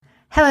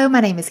Hello,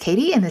 my name is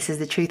Katie, and this is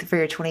the Truth for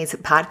Your 20s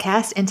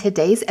podcast, and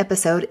today's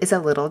episode is a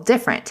little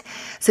different.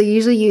 So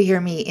usually you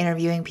hear me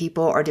interviewing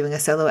people or doing a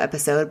solo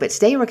episode, but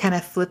today we're kind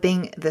of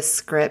flipping the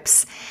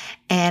scripts,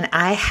 and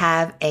I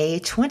have a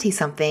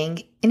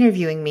 20-something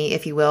interviewing me,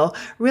 if you will.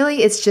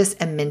 Really, it's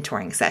just a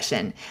mentoring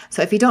session.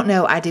 So if you don't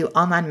know, I do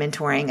online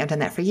mentoring. I've done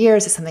that for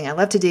years. It's something I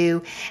love to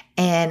do.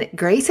 And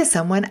Grace is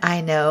someone I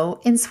know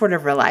in sort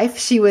of real life.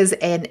 She was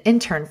an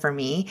intern for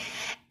me.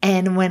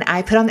 And when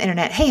I put on the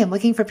internet, hey, I'm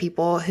looking for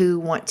people who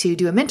want to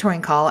do a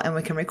mentoring call and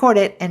we can record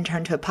it and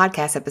turn to a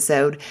podcast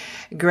episode,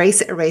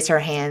 Grace raised her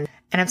hand.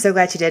 And I'm so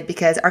glad she did,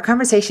 because our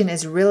conversation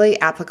is really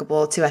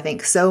applicable to, I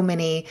think, so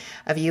many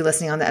of you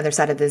listening on the other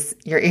side of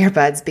your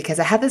earbuds, because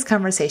I have this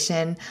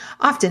conversation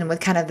often with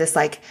kind of this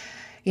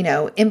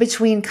in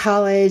between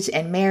college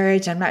and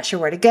marriage. I'm not sure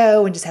where to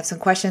go and just have some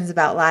questions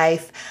about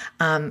life.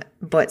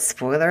 But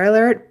spoiler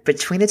alert,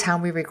 between the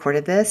time we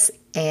recorded this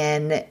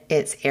and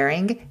it's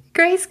airing,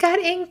 Grace got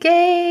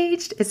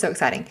engaged. It's so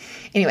exciting.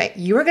 Anyway,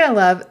 you are going to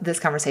love this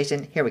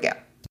conversation. Here we go.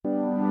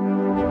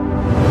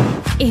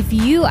 If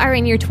you are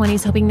in your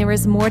 20s hoping there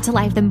is more to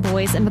life than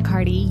boys and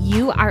Bacardi,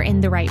 you are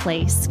in the right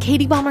place.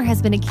 Katie Balmer has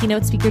been a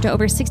keynote speaker to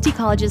over 60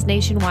 colleges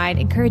nationwide,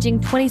 encouraging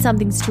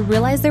 20-somethings to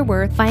realize their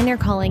worth, find their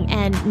calling,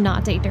 and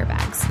not date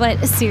dirtbags.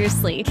 But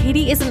seriously,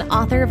 Katie is an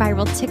author,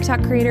 viral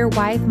TikTok creator,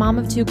 wife, mom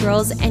of 2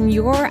 girls, and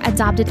your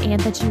adopted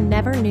aunt that you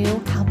never knew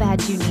how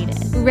bad you needed.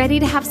 Ready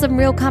to have some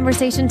real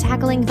conversation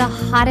tackling the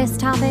hottest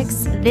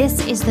topics?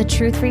 This is the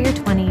Truth for Your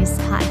 20s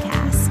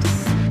podcast.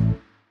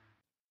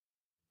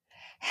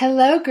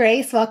 Hello,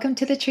 Grace. Welcome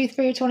to the Truth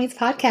for Your 20s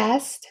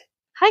podcast.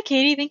 Hi,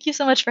 Katie. Thank you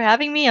so much for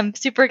having me. I'm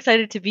super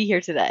excited to be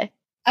here today.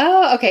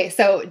 Oh, okay.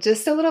 So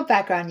just a little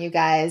background, you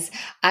guys.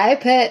 I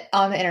put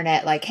on the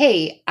internet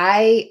hey,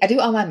 I do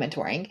online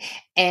mentoring,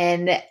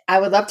 and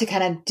I would love to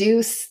kind of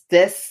do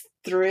this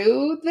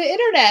through the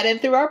internet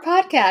and through our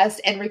podcast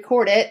and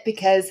record it,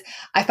 because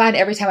I find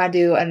every time I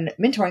do a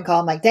mentoring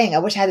call, I'm like, dang, I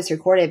wish I had this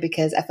recorded,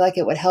 because I feel like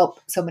it would help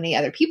so many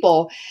other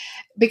people,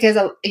 because,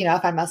 I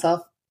find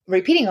myself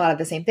repeating a lot of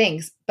the same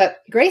things. But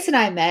Grace and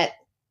I met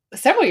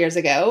several years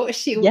ago.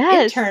 She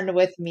interned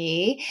with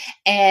me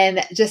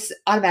and just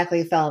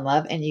automatically fell in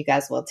love, and you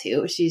guys will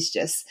too. She's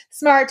just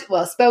smart,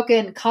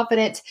 well-spoken,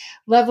 confident,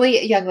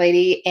 lovely young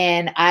lady.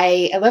 And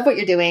I love what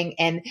you're doing.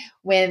 And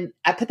when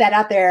I put that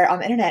out there on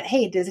the internet,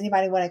 hey, does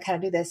anybody want to kind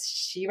of do this?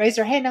 She raised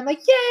her hand. I'm like,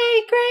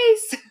 yay,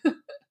 Grace.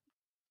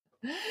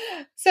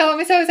 So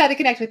I'm so excited to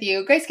connect with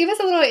you. Grace, give us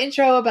a little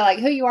intro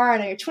about who you are. I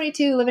know you're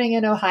 22, living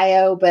in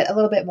Ohio, but a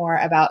little bit more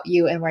about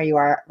you and where you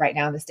are right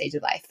now in the stage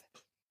of life.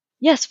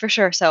 Yes, for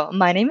sure. So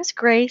my name is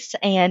Grace,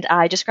 and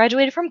I just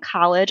graduated from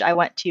college. I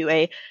went to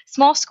a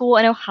small school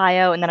in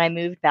Ohio, and then I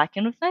moved back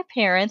in with my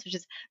parents, which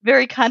is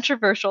very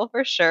controversial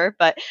for sure,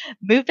 but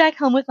moved back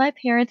home with my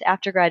parents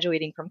after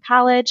graduating from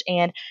college.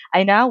 And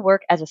I now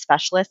work as a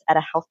specialist at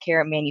a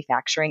healthcare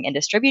manufacturing and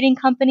distributing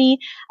company.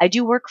 I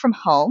do work from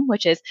home,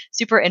 which is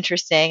super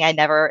interesting. I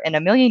never in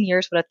a million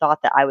years would have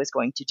thought that I was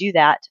going to do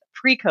that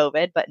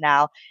pre-COVID, but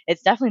now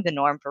it's definitely the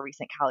norm for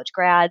recent college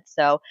grads.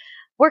 So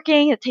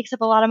working, it takes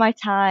up a lot of my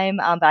time,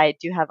 but I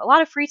do have a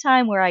lot of free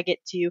time where I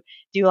get to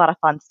do a lot of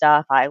fun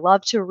stuff. I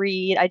love to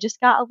read. I just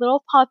got a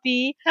little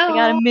puppy. Aww. I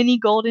got a mini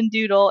golden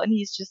doodle, and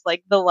he's just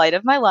like the light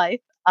of my life.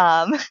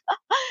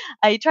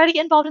 I try to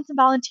get involved in some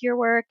volunteer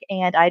work,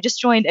 and I just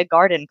joined a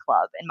garden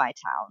club in my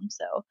town.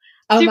 So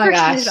super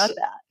excited about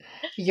that.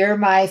 You're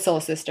my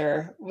soul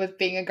sister with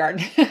being a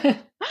gardener.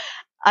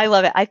 I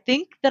love it. I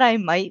think that I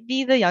might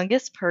be the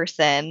youngest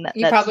person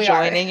that's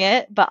joining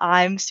it, but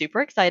I'm super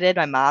excited.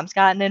 My mom's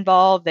gotten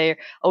involved. They're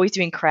always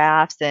doing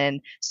crafts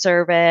and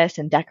service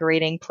and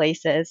decorating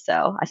places.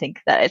 So I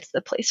think that it's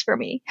the place for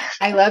me.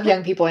 I love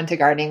young people into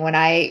gardening. When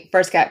I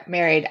first got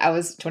married, I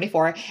was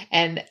 24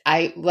 and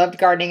I loved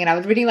gardening, and I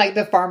was reading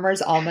the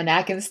Farmer's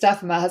Almanac and stuff.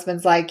 And my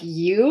husband's like,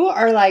 you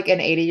are like an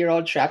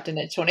 80-year-old trapped in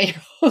a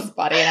 20-year-old's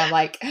body. And I'm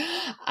like,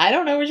 I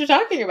don't know what you're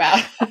talking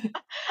about.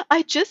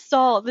 I just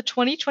saw the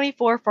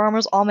 2024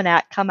 Farmer's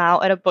Almanac come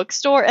out at a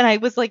bookstore, and I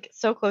was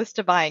so close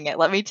to buying it.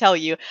 Let me tell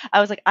you, I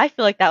was like, I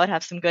feel like that would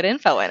have some good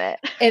info in it.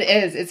 It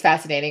is. It's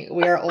fascinating.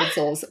 We are old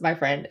souls, my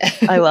friend.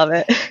 I love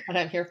it. And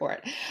I'm here for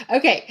it.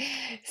 Okay.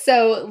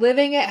 So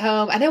living at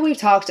home, I know we've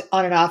talked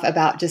on and off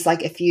about just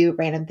a few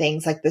random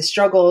things, the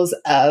struggles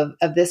of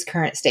this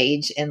current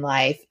stage in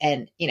life,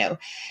 and,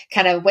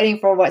 kind of waiting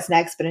for what's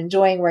next, but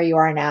enjoying where you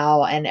are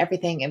now and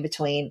everything in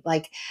between.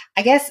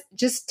 I guess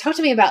just talk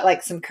to me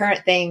about some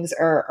current things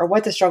or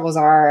what the struggles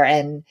are,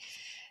 and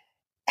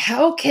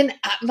how can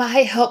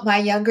I help my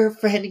younger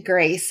friend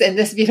Grace in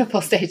this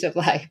beautiful stage of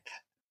life?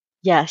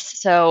 Yes.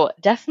 So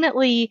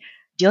definitely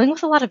dealing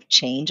with a lot of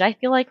change, I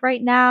feel like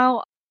right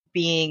now,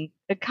 being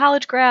a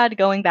college grad,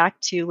 going back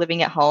to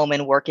living at home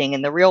and working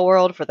in the real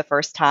world for the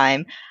first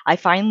time. I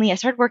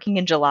started working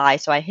in July,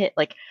 so I hit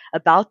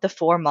about the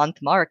 4-month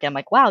mark. I'm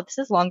like, wow, this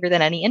is longer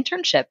than any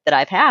internship that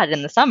I've had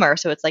in the summer.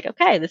 So it's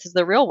okay, this is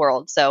the real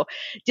world. So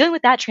dealing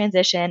with that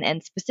transition,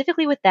 and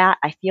specifically with that,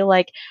 I feel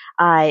like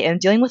I am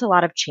dealing with a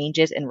lot of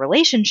changes in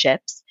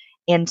relationships.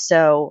 And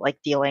so, like,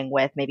 dealing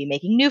with maybe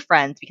making new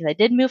friends because I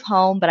did move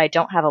home, but I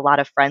don't have a lot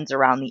of friends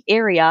around the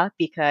area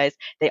because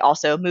they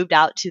also moved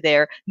out to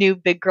their new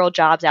big girl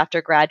jobs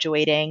after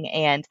graduating.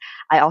 And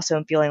I also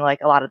am feeling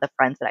like a lot of the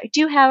friends that I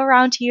do have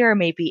around here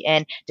may be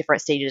in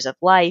different stages of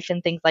life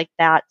and things like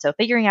that. So,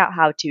 figuring out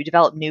how to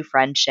develop new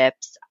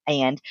friendships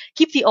and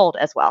keep the old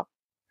as well.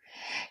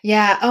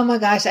 Yeah. Oh my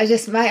gosh.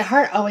 My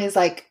heart always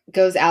like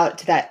goes out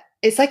to that.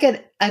 It's like an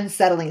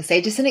unsettling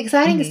stage. It's an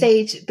exciting Hmm.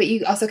 stage, but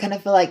you also kind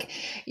of feel like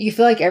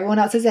everyone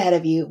else is ahead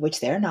of you, which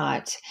they're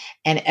not.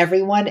 And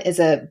everyone is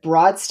a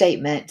broad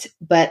statement,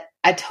 but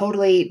I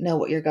totally know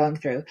what you're going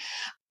through.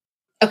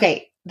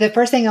 Okay. The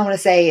first thing I want to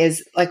say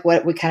is like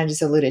what we kind of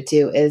just alluded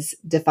to is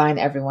define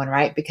everyone,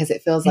 right? Because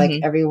it feels like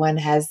Hmm. everyone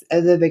has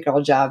the big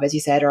girl job, as you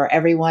said, or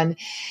everyone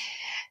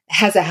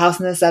has a house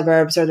in the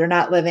suburbs, or they're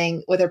not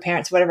living with their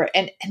parents, whatever.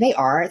 And they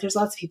are. There's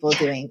lots of people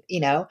doing,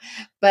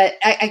 but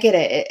I get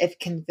it. It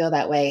can feel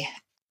that way.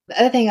 The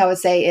other thing I would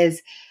say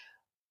is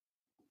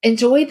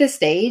enjoy the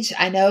stage.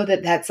 I know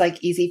that that's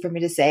like easy for me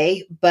to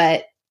say,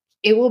 but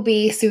it will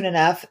be soon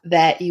enough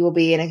that you will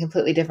be in a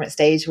completely different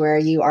stage where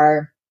you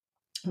are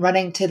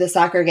running to the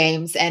soccer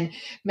games and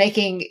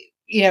making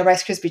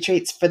Rice Krispie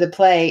treats for the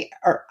play,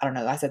 or I don't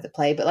know, I said the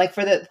play, but like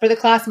for the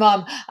class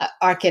mom,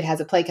 our kid has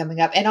a play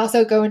coming up, and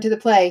also going to the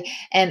play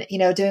and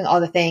doing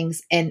all the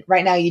things. And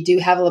right now you do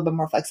have a little bit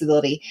more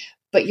flexibility,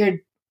 but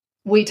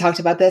we talked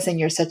about this, and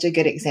you're such a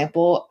good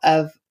example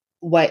of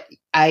what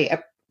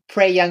I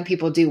pray young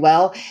people do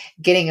well,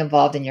 getting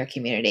involved in your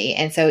community.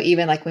 And so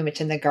even like we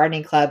mentioned the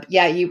gardening club,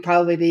 yeah, you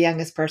probably the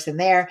youngest person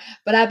there,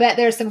 but I bet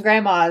there's some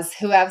grandmas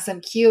who have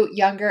some cute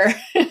younger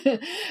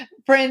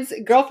friends,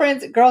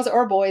 girlfriends, girls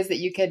or boys that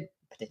you could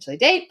potentially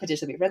date,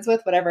 potentially be friends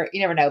with, whatever,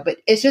 you never know. But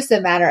it's just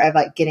a matter of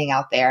like getting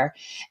out there.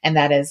 And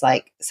that is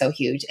like so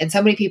huge. And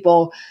so many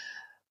people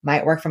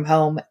might work from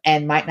home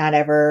and might not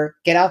ever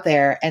get out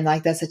there. And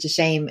like, that's such a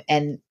shame.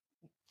 And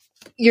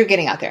you're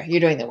getting out there, you're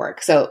doing the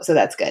work. So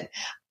that's good.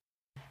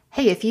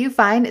 Hey, if you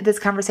find this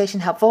conversation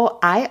helpful,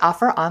 I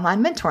offer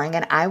online mentoring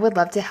and I would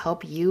love to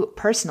help you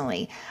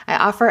personally. I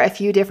offer a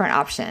few different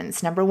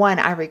options. Number one,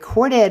 I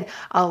recorded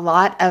a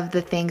lot of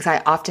the things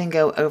I often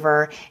go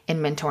over in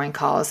mentoring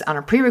calls on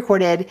a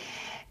pre-recorded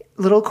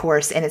little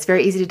course, and it's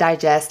very easy to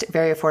digest,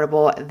 very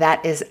affordable.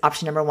 That is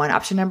option number one.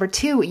 Option number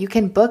two, you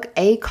can book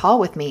a call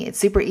with me. It's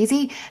super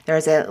easy.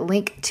 There's a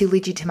link to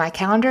lead you to my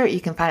calendar.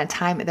 You can find a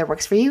time that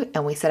works for you,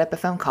 and we set up a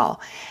phone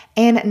call.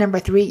 And number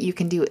three, you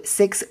can do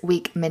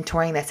 6-week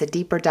mentoring. That's a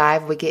deeper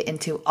dive. We get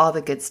into all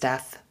the good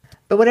stuff.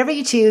 But whatever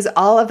you choose,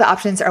 all of the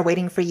options are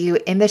waiting for you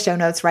in the show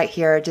notes right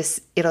here.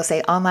 It'll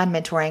say online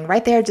mentoring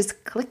right there.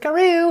 Just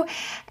click-a-roo,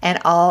 and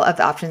all of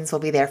the options will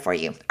be there for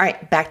you. All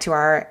right, back to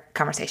our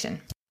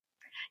conversation.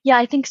 Yeah,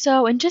 I think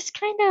so. And just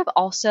kind of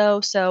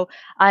also,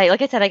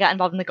 like I said, I got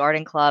involved in the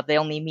garden club. They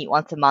only meet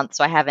once a month,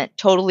 so I haven't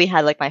totally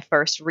had like my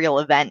first real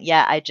event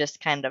yet. I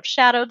just kind of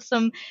shadowed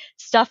some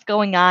stuff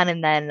going on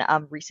and then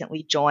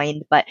recently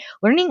joined, but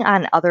learning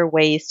on other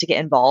ways to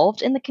get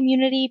involved in the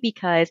community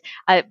because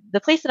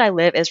the place that I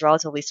live is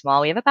relatively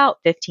small. We have about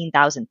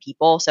 15,000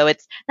 people, so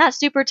it's not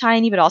super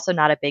tiny, but also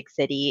not a big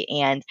city.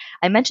 And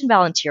I mentioned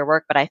volunteer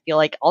work, but I feel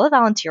like all the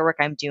volunteer work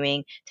I'm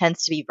doing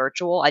tends to be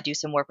virtual. I do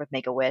some work with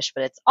Make-A-Wish,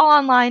 but it's all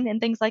online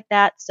and things like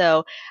that.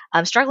 So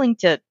I'm struggling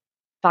to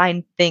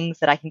find things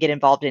that I can get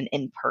involved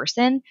in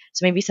person.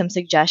 So maybe some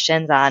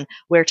suggestions on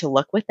where to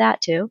look with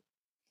that too.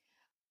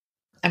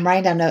 I'm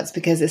writing down notes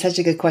because it's such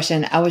a good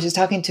question. I was just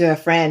talking to a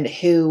friend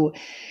who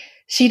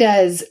she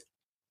does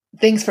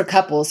things for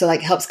couples. So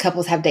like helps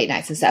couples have date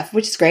nights and stuff,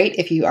 which is great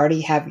if you already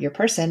have your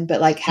person,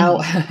 but like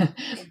how,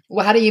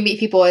 well, how do you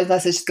meet people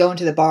unless it's just going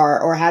to the bar,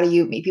 or how do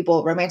you meet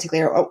people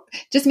romantically, or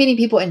just meeting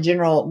people in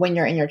general when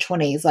you're in your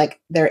 20s?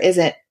 Like there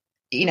isn't,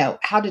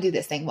 how to do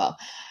this thing well.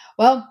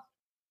 Well,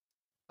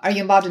 are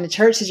you involved in the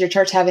church? Does your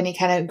church have any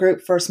kind of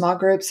group for small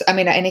groups? I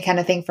mean, any kind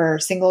of thing for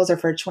singles or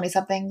for 20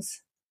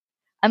 somethings?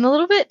 I'm a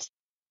little bit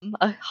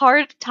a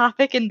hard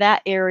topic in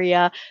that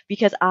area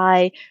because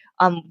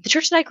the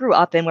church that I grew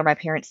up in, where my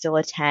parents still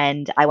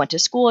attend, I went to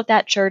school at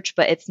that church,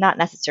 but it's not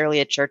necessarily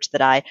a church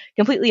that I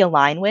completely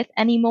align with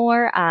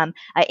anymore. I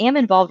am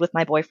involved with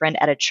my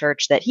boyfriend at a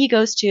church that he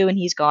goes to and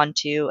he's gone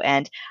to,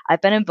 and I've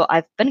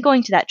been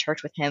going to that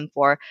church with him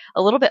for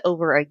a little bit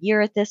over a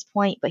year at this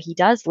point, but he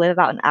does live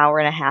about an hour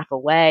and a half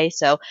away,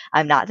 so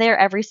I'm not there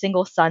every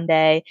single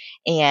Sunday,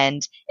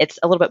 and it's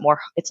a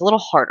little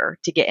harder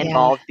to get Yeah.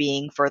 involved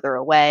being further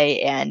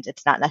away, and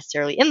it's not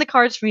necessarily in the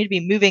cards for me to be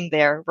moving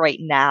there right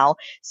now.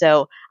 So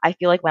I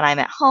feel like when I'm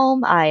at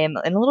home, I am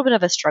in a little bit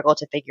of a struggle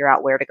to figure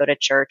out where to go to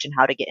church and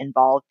how to get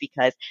involved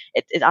because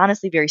it's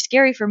honestly very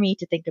scary for me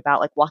to think about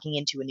like walking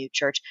into a new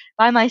church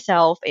by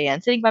myself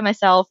and sitting by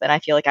myself. And I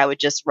feel like I would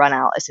just run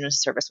out as soon as the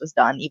service was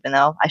done, even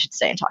though I should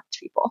stay and talk to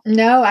people.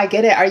 No, I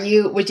get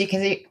it. Would you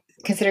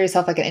consider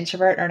yourself like an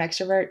introvert or an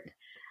extrovert?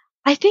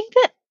 I think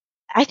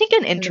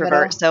an introvert.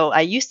 middle? So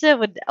I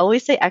would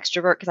always say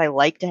extrovert because I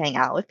like to hang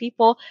out with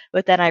people,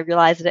 but then I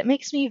realized that it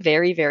makes me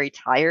very, very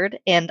tired,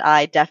 and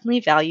I definitely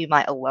value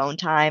my alone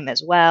time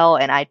as well.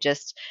 And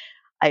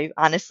I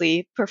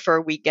honestly prefer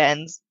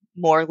weekends,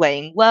 more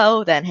laying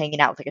low than hanging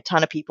out with like a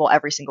ton of people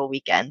every single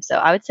weekend. So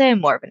I would say I'm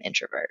more of an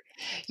introvert.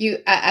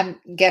 I'm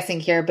guessing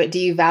here, but do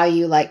you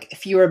value like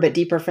fewer but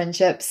deeper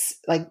friendships,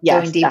 like going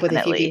Yes, deep with a few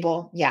definitely.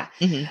 people? Yeah.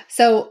 Hmm.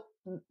 So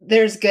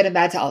there's good and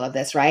bad to all of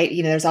this, right?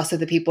 There's also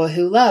the people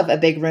who love a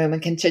big room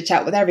and can chit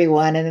chat with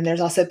everyone. And then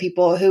there's also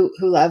people who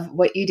love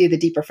what you do, the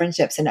deeper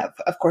friendships. And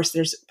of course,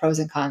 there's pros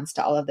and cons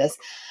to all of this.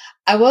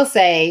 I will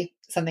say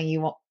something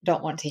you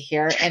don't want to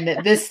hear. And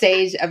that this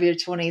stage of your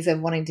 20s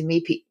of wanting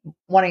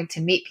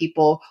to meet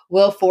people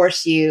will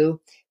force you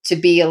to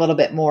be a little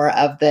bit more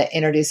of the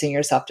introducing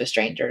yourself to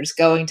strangers,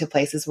 going to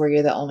places where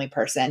you're the only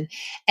person.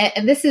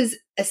 And this is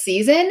a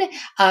season.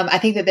 I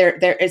think that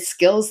there is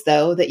skills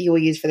though that you will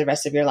use for the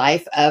rest of your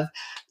life of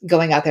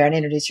going out there and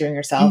introducing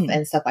yourself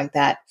and stuff like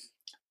that.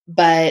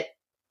 But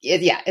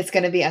it's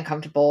going to be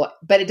uncomfortable,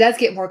 but it does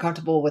get more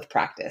comfortable with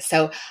practice.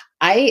 So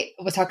I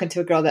was talking to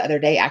a girl the other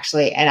day,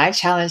 actually, and I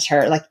challenged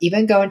her, like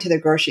even going to the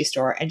grocery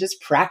store and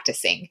just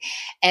practicing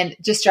and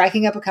just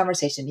striking up a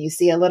conversation. You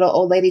see a little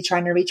old lady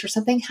trying to reach for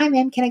something. Hi,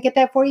 ma'am, can I get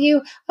that for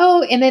you?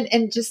 Oh,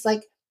 and just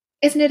like,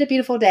 isn't it a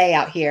beautiful day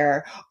out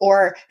here?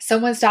 Or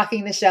someone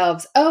stocking the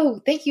shelves.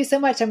 Oh, thank you so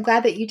much. I'm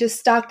glad that you just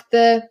stocked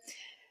the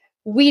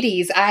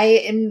Wheaties.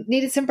 I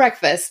needed some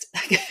breakfast.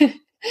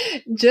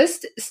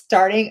 Just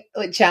starting,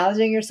 like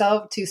challenging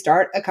yourself to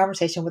start a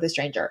conversation with a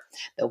stranger.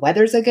 The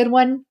weather's a good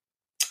one.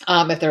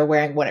 If they're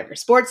wearing one of your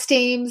sports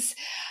teams,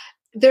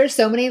 there's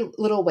so many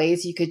little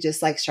ways you could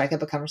just like strike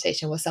up a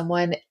conversation with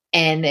someone.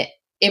 And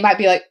it might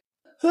be like,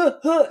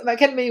 it might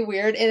kind of be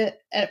weird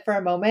for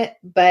a moment,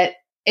 but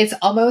it's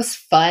almost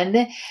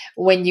fun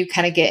when you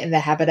kind of get in the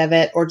habit of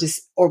it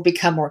or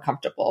become more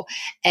comfortable.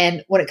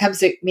 And when it comes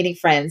to meeting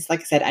friends,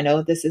 like I said, I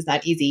know this is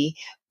not easy,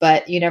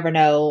 but you never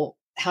know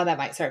how that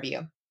might serve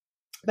you.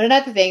 But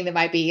another thing that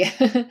might be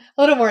a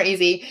little more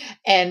easy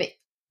and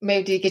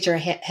maybe to get your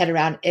head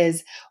around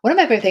is one of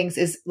my favorite things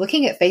is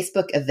looking at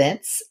Facebook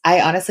events.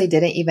 I honestly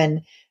didn't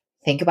even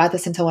think about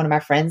this until one of my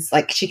friends,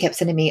 like she kept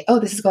sending me, oh,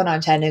 this is going on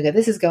in Chattanooga.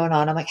 This is going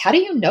on. I'm like, how do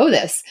you know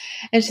this?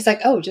 And she's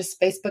like, oh, just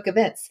Facebook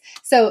events.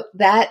 So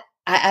that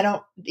I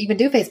don't even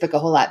do Facebook a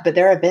whole lot, but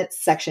their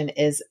events section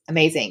is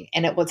amazing.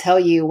 And it will tell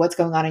you what's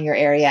going on in your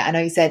area. I know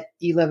you said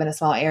you live in a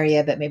small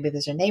area, but maybe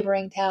there's a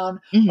neighboring town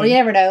or you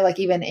never know, like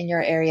even in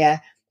your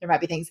area, there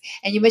might be things.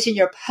 And you mentioned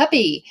your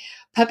puppy.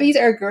 Puppies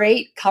are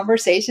great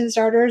conversation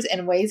starters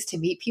and ways to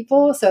meet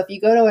people. So if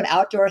you go to an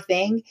outdoor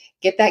thing,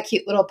 get that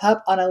cute little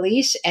pup on a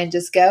leash and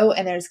just go.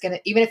 And there's going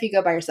to, even if you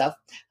go by yourself,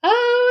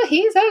 oh,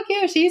 he's so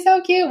cute. She's so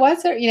cute.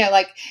 What's her,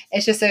 like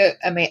it's just a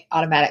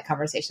automatic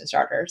conversation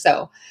starter.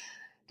 So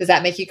does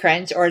that make you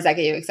cringe or does that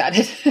get you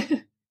excited?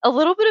 A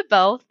little bit of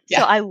both. Yeah.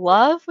 So I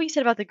love what you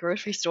said about the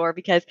grocery store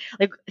because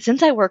like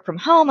since I work from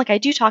home, like I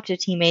do talk to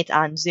teammates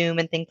on Zoom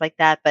and things like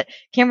that, but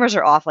cameras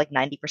are off like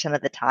 90%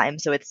 of the time.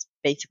 So it's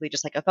basically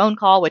just like a phone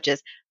call, which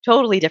is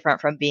totally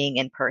different from being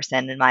in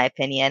person, in my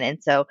opinion.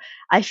 And so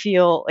I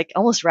feel like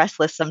almost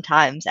restless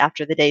sometimes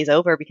after the day's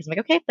over because I'm like,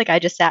 okay, like I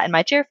just sat in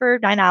my chair for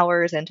 9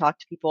 hours and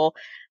talked to people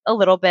a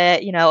little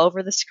bit,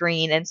 over the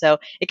screen. And so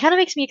it kind of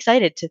makes me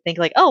excited to think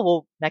like, oh,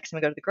 well, next time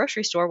I go to the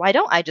grocery store, why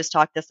don't I just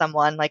talk to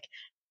someone like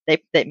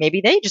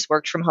maybe they just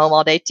worked from home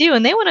all day too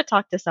and they want to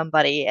talk to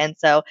somebody. And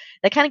so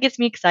that kind of gets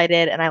me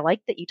excited. And I like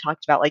that you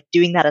talked about like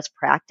doing that as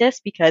practice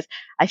because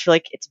I feel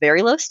like it's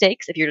very low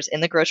stakes if you're just in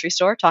the grocery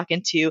store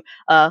talking to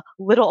a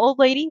little old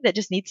lady that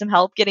just needs some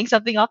help getting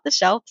something off the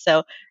shelf.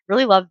 So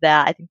really love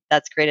that. I think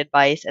that's great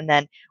advice. And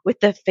then with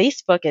the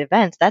Facebook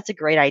events, that's a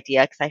great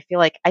idea because I feel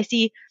like I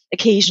see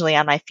occasionally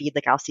on my feed,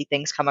 like I'll see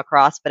things come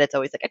across, but it's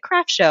always like a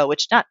craft show,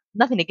 which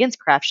nothing against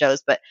craft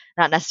shows, but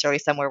not necessarily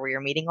somewhere where you're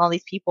meeting all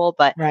these people.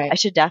 But Right. I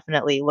should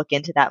definitely look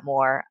into that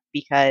more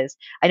because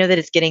I know that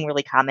it's getting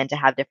really common to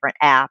have different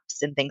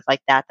apps and things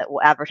like that that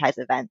will advertise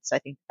events. So I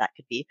think that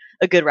could be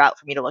a good route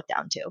for me to look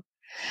down to.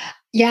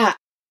 Yeah.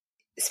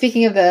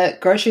 Speaking of the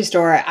grocery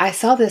store, I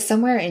saw this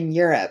somewhere in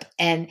Europe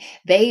and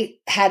they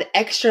had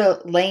extra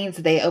lanes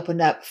that they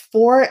opened up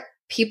for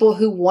people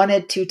who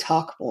wanted to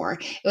talk more.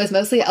 It was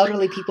mostly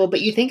elderly people,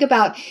 but you think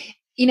about,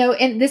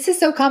 and this is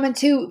so common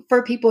too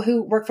for people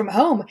who work from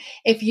home.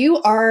 If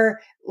you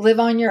live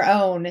on your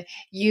own,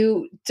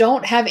 you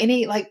don't have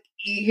any,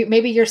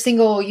 maybe you're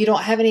single, you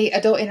don't have any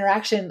adult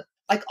interaction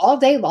like all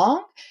day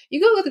long, you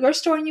go to the grocery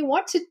store and you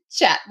want to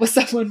chat with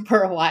someone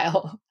for a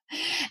while.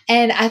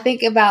 And I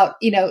think about,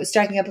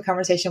 striking up a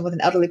conversation with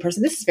an elderly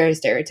person. This is very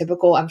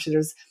stereotypical. I'm sure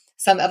there's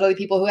some elderly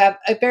people who have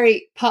a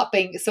very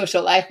popping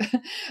social life,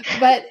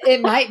 but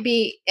it might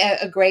be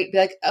a great, be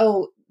like,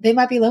 oh, they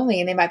might be lonely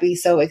and they might be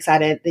so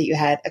excited that you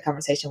had a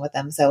conversation with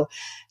them. So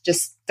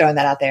just throwing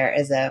that out there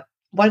as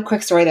one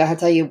quick story though. I'll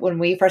tell you, when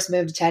we first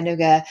moved to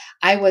Chattanooga,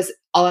 I was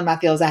all in my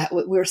feels. I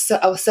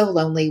was so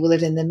lonely. We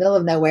lived in the middle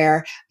of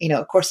nowhere,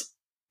 of course,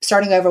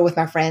 starting over with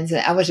my friends.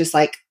 And I was just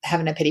like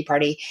having a pity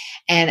party.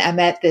 And I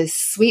met this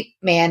sweet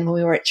man when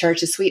we were at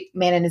church, a sweet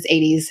man in his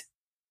 80s.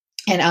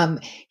 And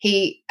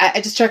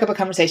I just struck up a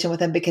conversation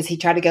with him because he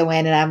tried to go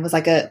in and I was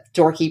like a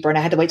doorkeeper and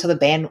I had to wait till the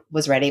band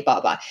was ready, blah,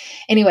 blah.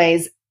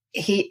 Anyways,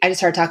 I just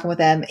started talking with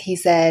him. He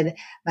said,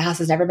 my house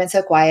has never been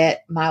so quiet.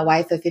 My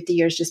wife of 50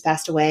 years just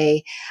passed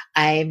away.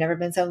 I've never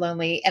been so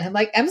lonely. And I'm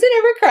like, I'm sitting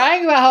over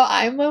crying about how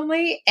I'm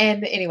lonely.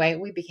 And anyway,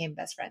 we became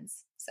best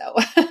friends. So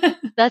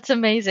That's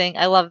amazing.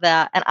 I love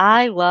that. And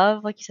I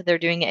love, like you said, they're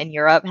doing it in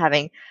Europe,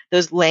 having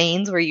those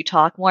lanes where you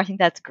talk more. I think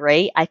that's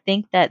great. I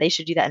think that they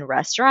should do that in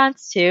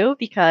restaurants too,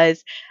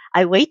 because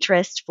I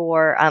waitressed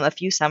for a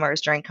few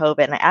summers during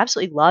COVID and I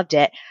absolutely loved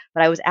it.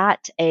 But I was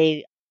at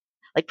a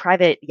like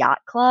private yacht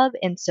club,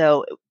 and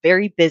so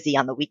very busy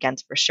on the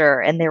weekends for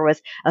sure. And there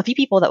was a few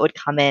people that would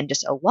come in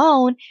just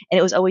alone, and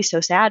it was always so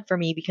sad for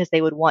me because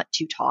they would want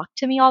to talk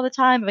to me all the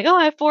time. Like, oh,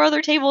 I have four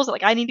other tables.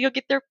 Like, I need to go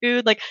get their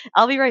food. Like,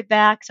 I'll be right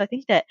back. So I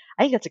think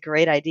that's a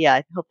great idea.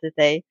 I hope that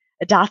they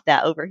adopt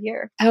that over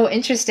here. Oh,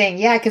 interesting.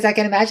 Yeah, because I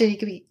can imagine you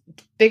could be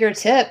bigger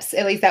tips.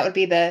 At least that would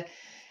be the,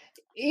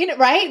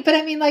 right? But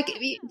I mean, like,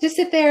 just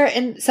sit there,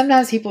 and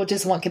sometimes people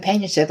just want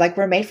companionship. Like,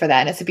 we're made for that,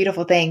 and it's a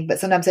beautiful thing. But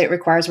sometimes it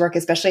requires work,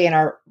 especially in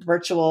our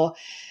virtual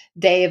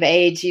day of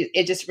age.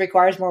 It just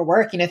requires more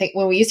work. I think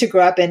when we used to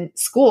grow up in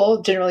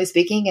school, generally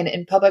speaking, and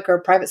in public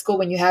or private school,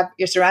 when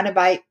you're surrounded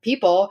by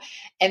people,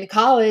 and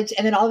college,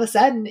 and then all of a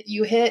sudden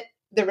you hit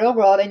the real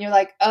world and you're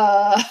like,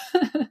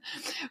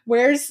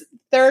 where's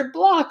third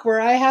block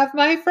where I have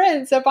my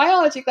friends, a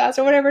biology class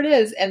or whatever it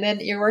is. And then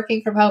you're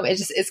working from home.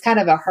 It's kind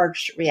of a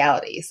harsh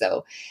reality.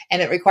 So,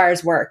 and it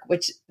requires work,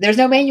 which there's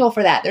no manual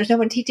for that. There's no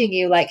one teaching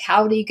you, like,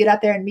 how do you get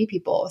out there and meet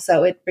people?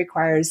 So it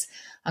requires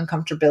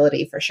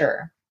uncomfortability for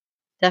sure.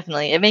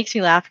 Definitely. It makes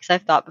me laugh because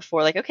I've thought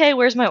before, like, okay,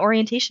 where's my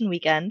orientation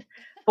weekend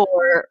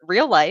for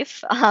real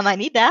life? I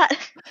need that.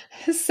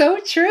 So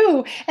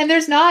true. And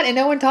there's not, and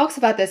no one talks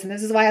about this. And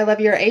this is why I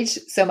love your age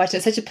so much.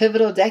 It's such a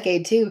pivotal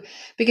decade too,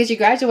 because you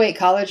graduate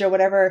college or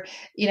whatever,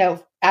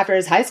 after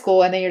his high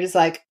school, and then you're just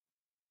like,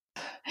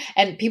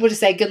 and people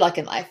just say good luck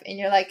in life. And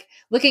you're like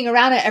looking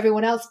around at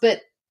everyone else,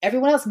 but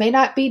everyone else may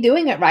not be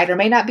doing it right or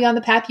may not be on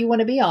the path you want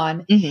to be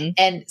on. Mm-hmm.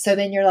 And so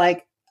then you're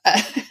like, what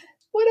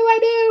do I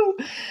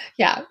do?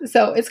 Yeah.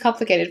 So it's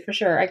complicated for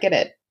sure. I get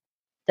it.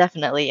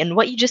 Definitely. And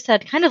what you just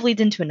said kind of leads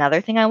into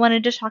another thing I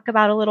wanted to talk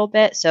about a little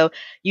bit. So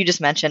you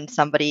just mentioned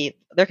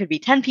there could be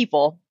 10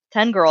 people,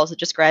 10 girls that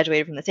just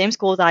graduated from the same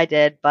school as I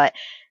did, but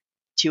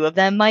two of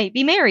them might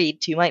be married,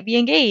 two might be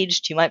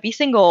engaged, two might be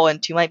single,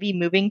 and two might be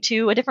moving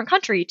to a different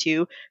country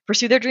to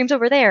pursue their dreams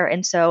over there.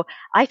 And so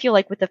I feel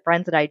like with the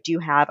friends that I do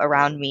have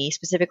around me,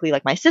 specifically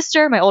like my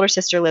older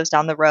sister lives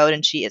down the road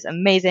and she is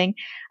amazing.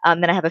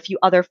 Then I have a few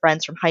other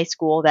friends from high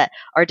school that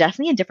are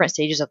definitely in different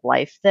stages of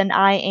life than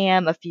I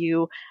am.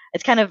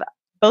 It's kind of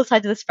both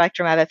sides of the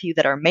spectrum. I have a few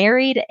that are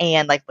married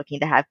and like looking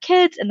to have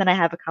kids, and then I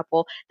have a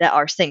couple that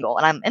are single,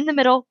 and I'm in the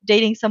middle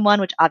dating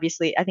someone, which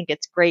obviously I think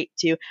it's great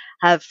to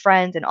have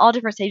friends in all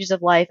different stages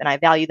of life, and I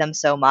value them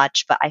so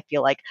much, but I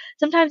feel like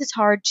sometimes it's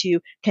hard to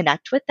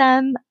connect with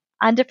them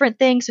on different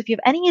things. So if you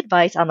have any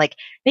advice on like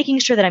making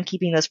sure that I'm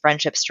keeping those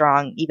friendships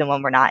strong, even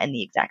when we're not in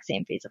the exact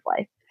same phase of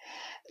life.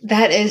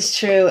 That is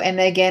true. And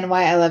again,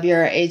 why I love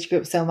your age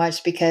group so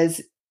much, because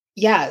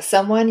yeah,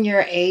 someone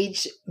your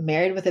age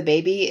married with a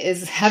baby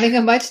is having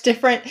a much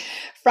different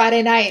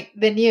Friday night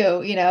than you,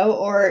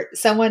 or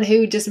someone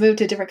who just moved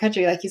to a different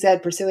country, like you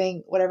said,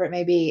 pursuing whatever it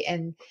may be.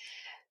 And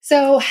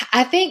so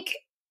I think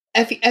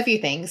a few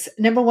things.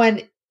 Number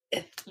one,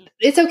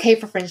 it's okay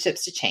for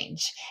friendships to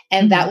change,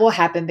 and that will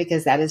happen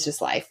because that is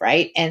just life,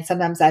 right? And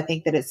sometimes I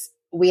think that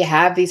we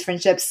have these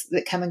friendships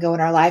that come and go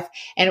in our life,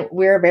 and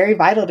we're very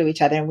vital to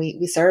each other, and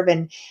we serve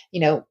and,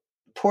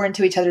 pour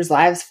into each other's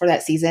lives for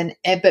that season,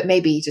 but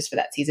maybe just for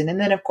that season. And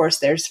then of course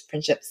there's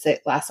friendships that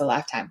last a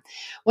lifetime.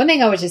 One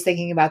thing I was just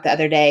thinking about the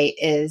other day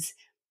is,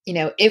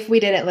 if we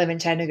didn't live in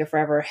Chattanooga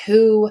forever,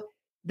 who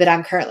that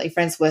I'm currently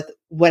friends with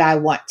would I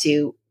want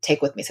to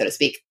take with me, so to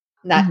speak?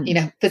 Not,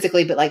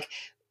 physically, but like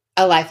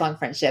a lifelong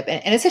friendship.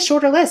 And it's a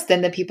shorter list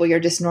than the people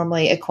you're just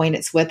normally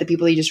acquaintance with, the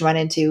people you just run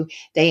into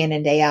day in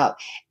and day out.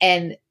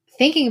 And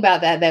thinking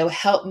about that though,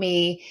 helped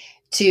me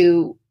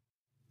to,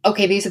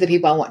 okay, these are the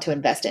people I want to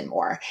invest in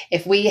more.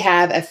 If we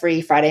have a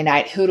free Friday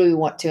night, who do we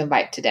want to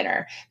invite to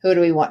dinner? Who do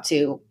we want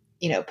to,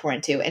 pour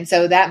into? And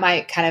so that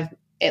might kind of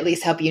at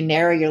least help you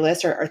narrow your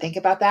list or think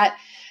about that.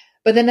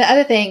 But then the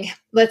other thing,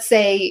 let's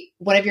say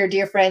one of your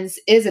dear friends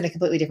is in a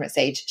completely different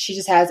stage. She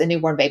just has a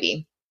newborn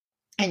baby.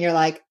 And you're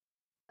like,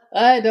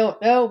 I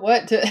don't know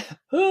what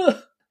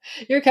to,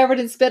 you're covered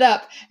in spit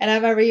up. And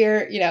I'm over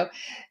here,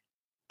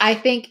 I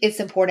think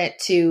it's important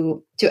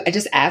to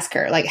just ask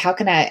her, like, how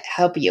can I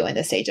help you in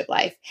this stage of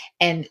life?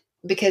 And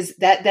because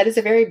that is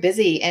a very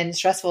busy and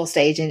stressful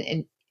stage.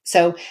 And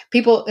so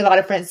people, a lot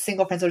of friends,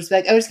 single friends will just be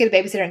like, oh, just get a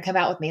babysitter and come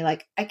out with me.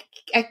 Like,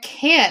 I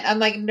can't, I'm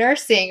like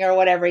nursing or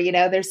whatever,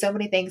 there's so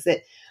many things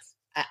that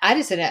I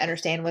just didn't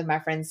understand when my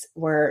friends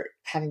were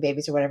having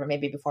babies or whatever,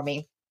 maybe before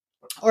me,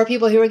 or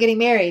people who were getting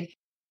married,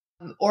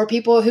 or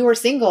people who were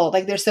single.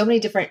 Like, there's so many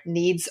different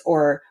needs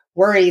or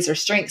worries or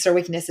strengths or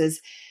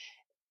weaknesses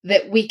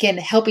that we can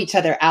help each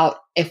other out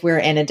if we're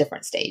in a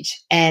different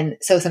stage. And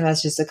so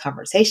sometimes just a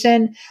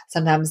conversation.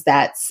 Sometimes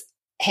that's,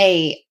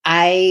 hey,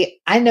 I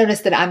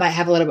noticed that I might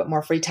have a little bit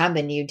more free time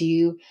than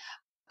you.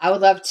 I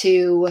would love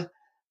to,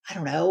 I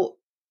don't know,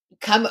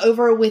 come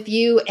over with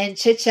you and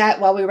chit chat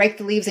while we rake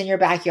the leaves in your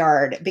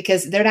backyard,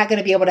 because they're not going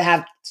to be able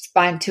to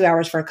find 2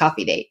 hours for a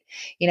coffee date,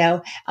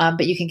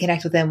 but you can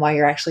connect with them while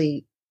you're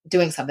actually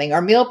doing something.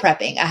 Or meal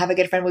prepping. I have a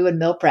good friend, we would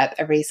meal prep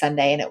every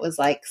Sunday, and it was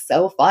like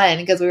so fun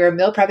because we were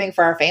meal prepping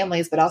for our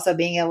families, but also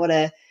being able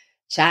to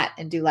chat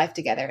and do life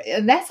together.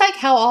 And that's like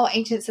how all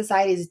ancient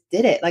societies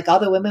did it. Like all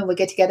the women would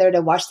get together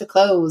to wash the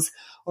clothes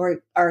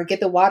or get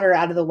the water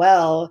out of the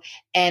well.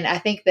 And I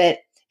think that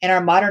in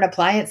our modern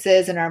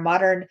appliances and our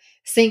modern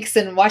sinks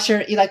and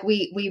washer,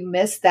 we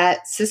miss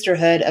that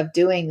sisterhood of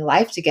doing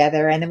life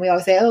together. And then we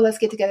always say, oh, let's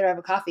get together and have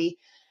a coffee.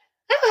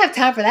 I don't have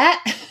time for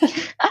that.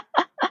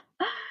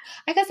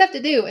 I got stuff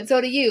to do, and so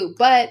do you.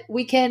 But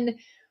we can,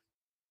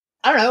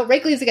 I don't know,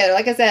 rake leaves together,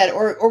 like I said,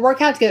 or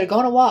work out together, go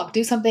on a walk,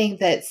 do something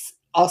that's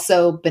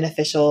also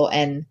beneficial,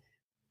 and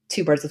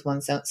two birds with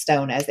one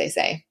stone, as they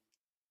say.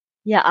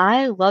 Yeah,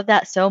 I love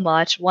that so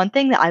much. One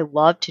thing that I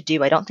love to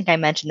do, I don't think I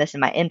mentioned this in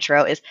my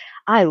intro, is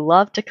I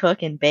love to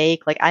cook and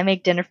bake. Like I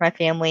make dinner for my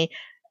family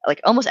like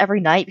almost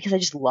every night because I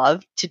just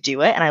love to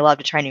do it and I love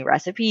to try new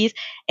recipes.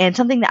 And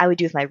something that I would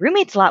do with my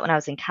roommates a lot when I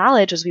was in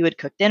college was we would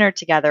cook dinner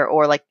together,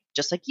 or like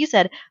just like you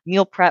said,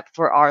 meal prep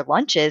for our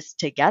lunches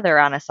together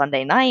on a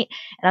Sunday night.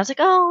 And I was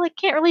like, oh, like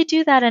can't really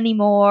do that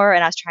anymore.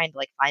 And I was trying to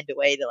like find a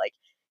way to like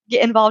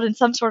get involved in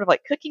some sort of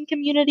like cooking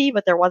community,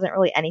 but there wasn't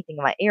really anything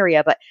in my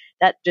area. But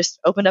that just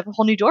opened up a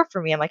whole new door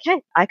for me. I'm like,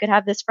 hey, I could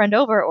have this friend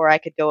over, or I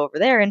could go over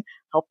there and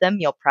help them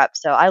meal prep.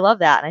 So I love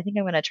that. And I think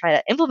I'm going to try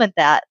to implement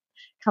that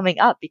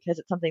coming up because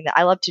it's something that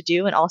I love to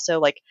do, and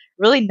also like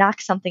really knock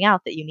something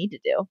out that you need to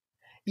do.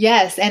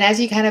 Yes. And as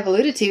you kind of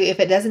alluded to, if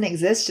it doesn't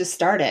exist, just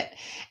start it.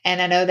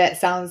 And I know that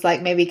sounds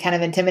like maybe kind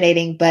of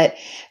intimidating, but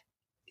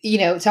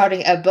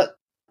starting a book,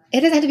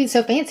 it doesn't have to be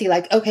so fancy.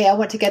 Like, okay, I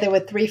went together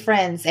with 3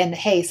 friends and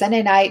hey,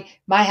 Sunday night,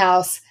 my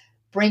house,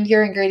 bring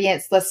your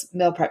ingredients. Let's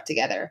meal prep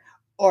together.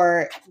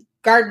 Or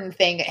garden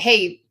thing.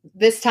 Hey,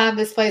 this time,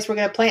 this place, we're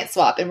going to plant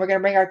swap and we're going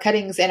to bring our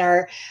cuttings and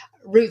our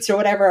roots or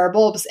whatever, our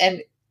bulbs,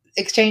 and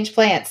exchange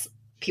plants.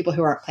 People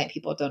who aren't plant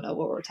people don't know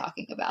what we're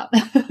talking about.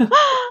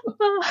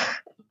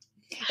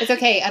 It's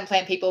okay,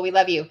 unplant people. We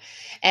love you.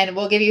 And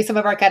we'll give you some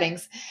of our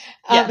cuttings.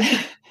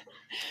 Yeah.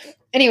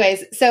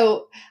 Anyways,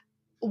 so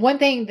one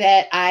thing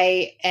that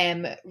I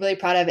am really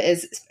proud of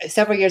is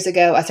several years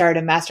ago, I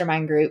started a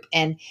mastermind group,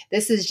 and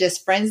this is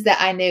just friends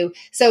that I knew.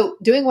 So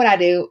doing what I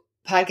do,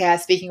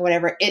 podcast, speaking,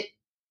 whatever,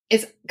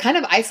 it's kind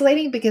of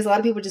isolating because a lot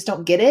of people just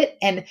don't get it.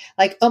 And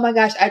like, oh my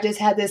gosh, I just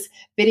had this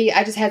video.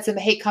 I just had some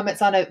hate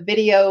comments on a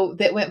video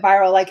that went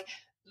viral. Like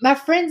my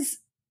friends,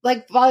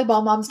 like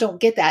volleyball moms, don't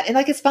get that. And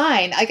like, it's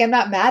fine. Like I'm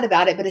not mad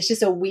about it, but it's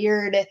just a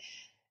weird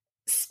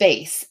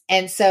space.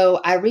 And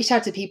so I reached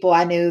out to people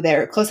I knew that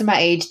are close to my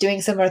age,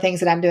 doing similar things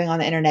that I'm doing on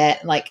the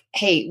internet. Like,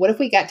 hey, what if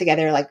we got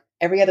together like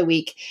every other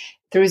week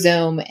through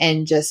Zoom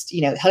and just,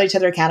 held each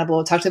other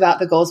accountable, talked about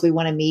the goals we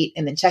want to meet,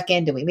 and then check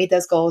in. Do we meet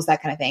those goals?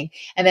 That kind of thing.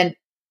 And then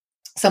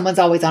someone's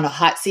always on a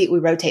hot seat. We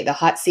rotate the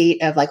hot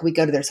seat of like, we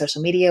go to their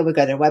social media, we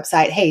go to their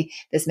website. Hey,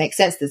 this makes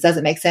sense. This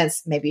doesn't make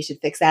sense. Maybe you should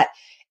fix that.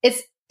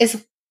 It's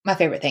my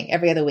favorite thing.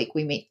 Every other week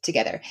we meet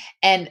together.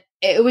 And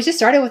it was just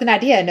started with an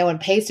idea. No one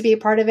pays to be a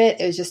part of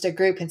it. It was just a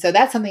group. And so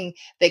that's something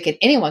that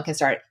anyone can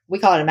start. We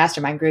call it a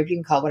mastermind group. You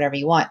can call it whatever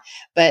you want.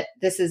 But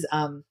this is,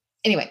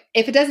 anyway,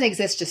 if it doesn't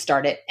exist, just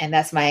start it. And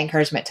that's my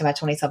encouragement to my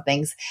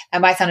 20-somethings.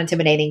 That might sound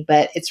intimidating,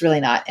 but it's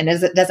really not. And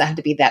it doesn't have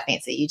to be that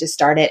fancy. You just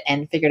start it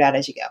and figure it out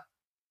as you go.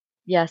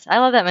 Yes, I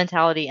love that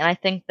mentality. And I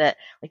think that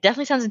like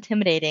definitely sounds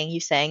intimidating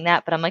you saying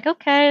that, but I'm like,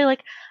 okay,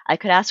 like I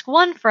could ask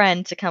one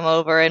friend to come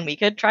over and we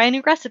could try a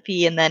new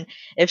recipe. And then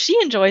if she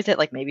enjoys it,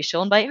 like maybe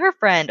she'll invite her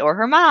friend or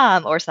her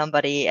mom or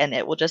somebody, and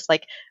it will just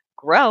like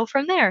grow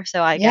from there.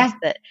 So I guess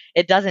that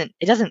it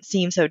doesn't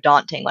seem so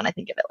daunting when I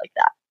think of it like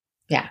that.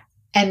 Yeah.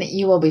 And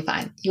you will be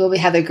fine. You will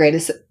have the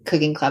greatest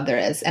cooking club there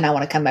is. And I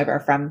want to come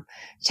over from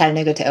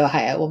Chattanooga to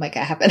Ohio. We'll make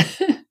it happen.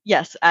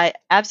 Yes, I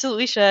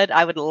absolutely should.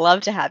 I would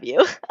love to have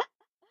you.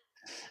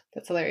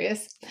 That's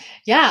hilarious.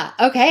 Yeah.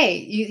 Okay.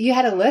 You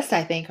had a list,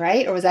 I think,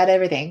 right? Or was that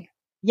everything?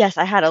 Yes,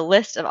 I had a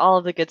list of all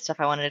of the good stuff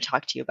I wanted to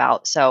talk to you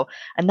about. So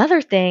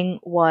another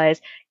thing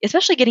was,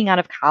 especially getting out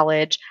of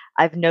college,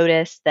 I've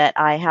noticed that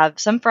I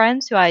have some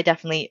friends who I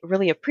definitely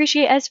really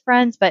appreciate as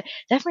friends, but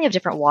definitely have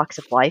different walks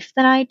of life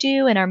than I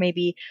do and are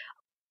maybe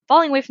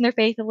falling away from their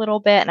faith a little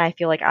bit. And I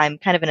feel like I'm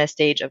kind of in a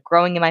stage of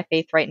growing in my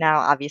faith right now.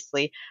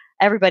 Obviously,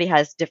 everybody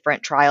has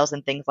different trials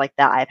and things like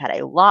that. I've had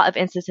a lot of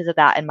instances of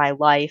that in my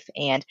life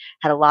and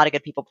had a lot of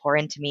good people pour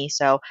into me.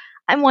 So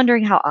I'm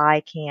wondering how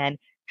I can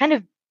kind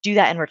of do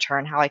that in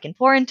return, how I can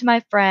pour into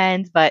my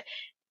friends, but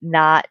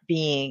not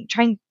making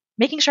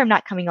sure I'm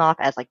not coming off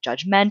as like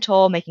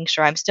judgmental, making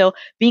sure I'm still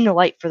being a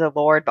light for the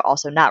Lord, but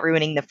also not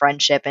ruining the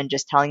friendship and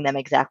just telling them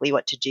exactly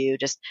what to do,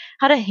 just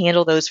how to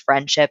handle those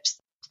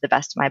friendships to the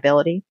best of my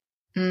ability.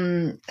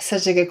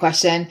 Such a good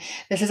question.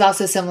 This is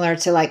also similar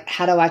to like,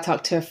 how do I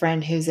talk to a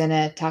friend who's in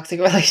a toxic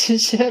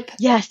relationship?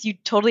 Yes, you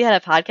totally had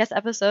a podcast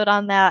episode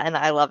on that, and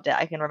I loved it.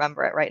 I can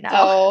remember it right now.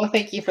 Oh,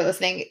 thank you for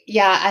listening.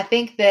 Yeah, I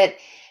think that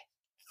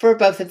for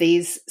both of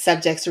these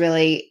subjects,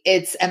 really,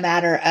 it's a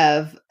matter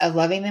of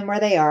loving them where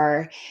they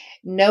are.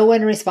 No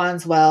one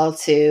responds well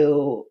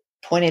to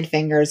pointed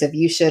fingers of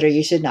you should or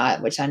you should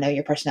not, which I know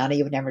your personality,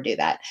 you would never do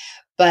that.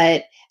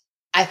 But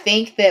I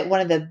think that one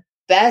of the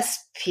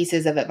best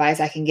pieces of advice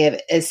I can give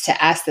is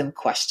to ask them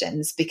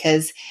questions,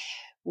 because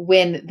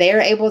when they're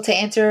able to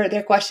answer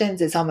their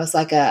questions, it's almost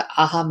like a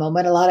aha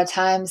moment a lot of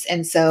times.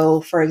 And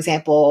so, for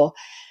example,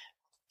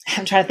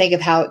 I'm trying to think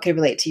of how it could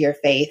relate to your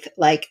faith.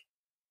 Like,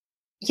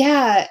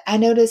 yeah, I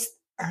noticed,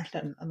 or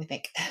let me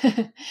think.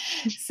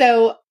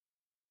 So,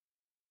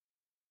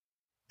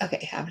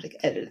 okay, I'm going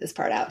to edit this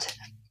part out.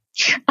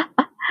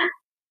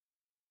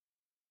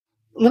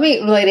 Let me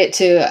relate it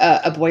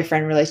to a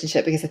boyfriend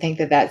relationship, because I think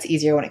that that's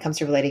easier when it comes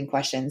to relating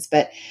questions.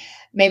 But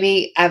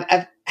maybe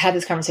I've had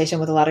this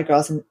conversation with a lot of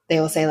girls, and they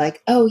will say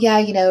like, oh yeah,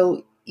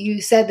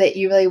 you said that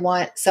you really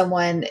want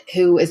someone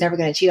who is never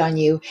going to cheat on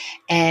you,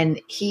 and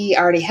he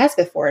already has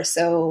before.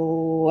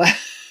 So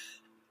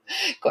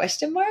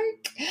question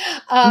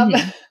mark?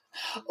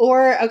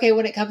 Or, okay,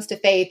 when it comes to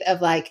faith,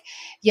 of like,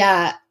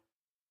 yeah,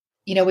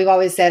 we've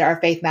always said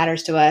our faith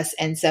matters to us.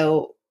 And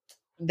so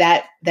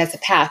that's a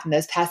path, and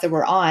those paths that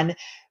we're on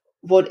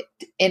will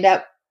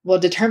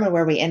determine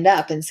where we end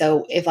up. And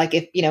so if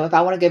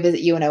I want to go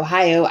visit you in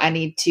Ohio, I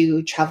need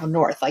to travel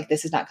north. Like,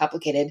 this is not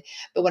complicated.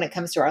 But when it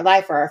comes to our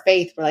life or our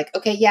faith, we're like,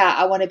 okay, yeah,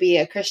 I want to be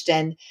a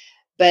Christian,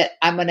 but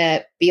I'm going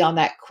to be on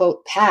that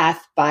quote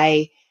path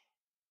by,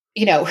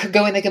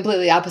 going the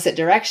completely opposite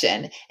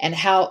direction. And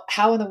how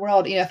in the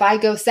world, if I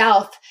go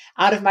south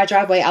out of my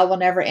driveway, I will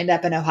never end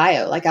up in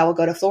Ohio. Like, I will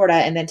go to Florida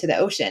and then to the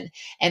ocean.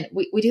 And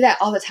we do that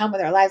all the time with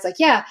our lives. Like,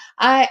 yeah,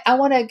 I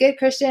want a good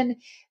Christian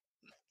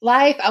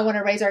life. I want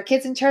to raise our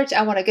kids in church.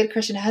 I want a good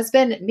Christian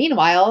husband.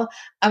 Meanwhile,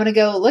 I'm going to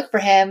go look for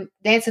him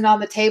dancing on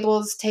the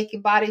tables,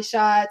 taking body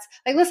shots.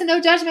 Like, listen, no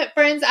judgment,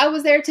 friends. I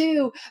was there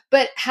too.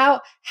 But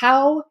how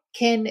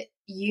can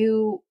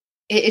you,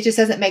 it just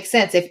doesn't make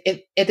sense.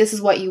 If this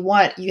is what you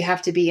want, you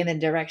have to be in the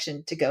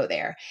direction to go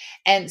there.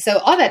 And so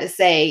all that to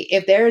say,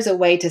 if there is a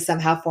way to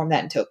somehow form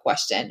that into a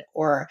question,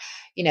 or,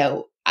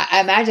 I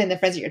imagine the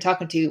friends that you're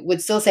talking to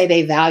would still say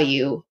they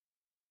value,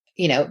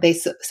 they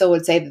still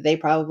would say that they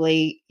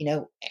probably,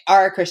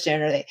 are a Christian,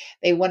 or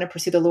they want to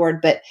pursue the Lord,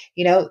 but,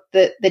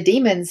 the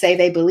demons say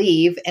they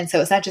believe. And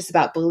so it's not just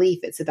about belief,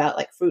 it's about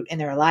like fruit in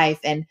their life.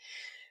 And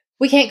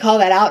we can't call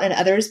that out in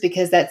others,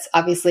 because that's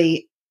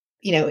obviously,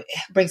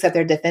 brings up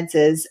their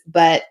defenses,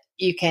 but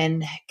you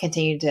can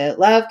continue to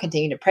love,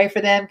 continue to pray for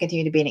them,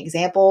 continue to be an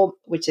example,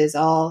 which is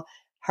all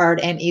hard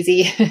and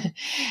easy.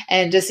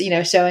 And just,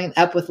 showing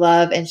up with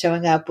love and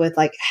showing up with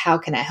like, how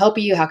can I help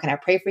you? How can I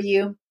pray for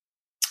you?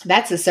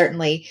 That's a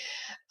certainly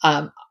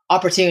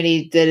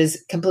opportunity that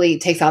is completely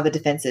takes all the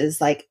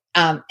defenses. Like,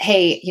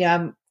 hey,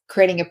 I'm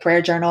creating a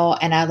prayer journal,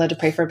 and I love to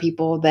pray for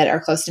people that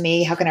are close to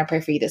me. How can I pray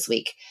for you this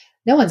week?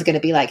 No one's going to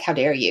be like, how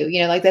dare you?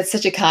 Like, that's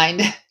such a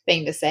kind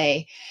thing to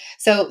say.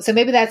 So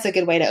maybe that's a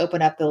good way to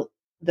open up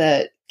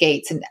the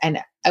gates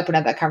and open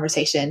up that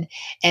conversation,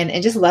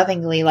 and just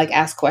lovingly like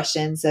ask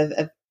questions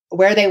of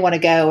where they want to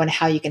go and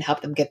how you can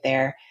help them get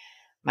there.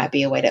 Might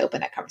be a way to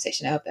open that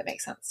conversation. I hope that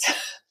makes sense.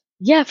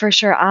 Yeah, for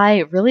sure.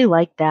 I really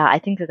like that. I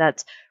think that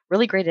that's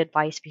really great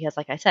advice, because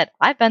like I said,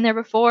 I've been there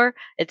before.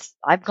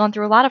 I've gone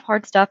through a lot of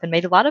hard stuff and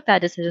made a lot of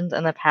bad decisions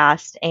in the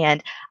past,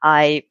 and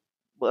I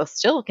will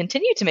still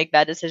continue to make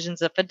bad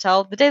decisions up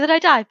until the day that I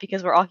die,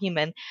 because we're all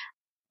human.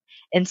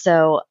 And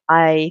so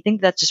I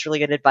think that's just really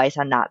good advice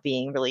on not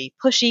being really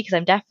pushy, because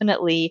I'm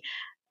definitely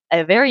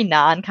a very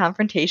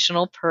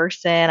non-confrontational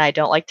person. I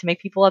don't like to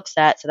make people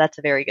upset, so that's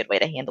a very good way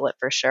to handle it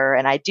for sure.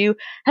 And I do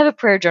have a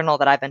prayer journal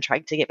that I've been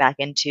trying to get back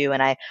into,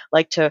 and I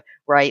like to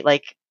write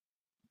like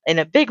in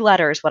a big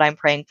letters what I'm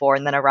praying for,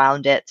 and then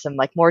around it some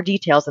like more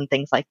details and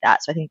things like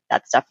that. So I think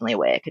that's definitely a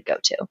way I could go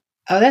to.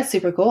 Oh, that's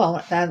super cool.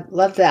 I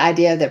love the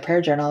idea of the prayer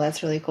journal.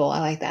 That's really cool.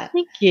 I like that.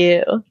 Thank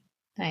you.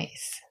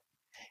 Nice.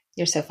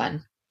 You're so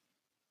fun.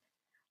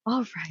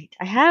 All right.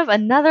 I have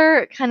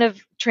another kind of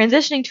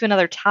transitioning to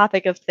another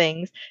topic of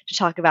things to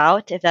talk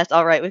about, if that's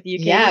all right with you,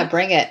 Katie. Yeah,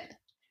 bring it.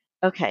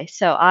 Okay,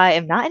 so I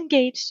am not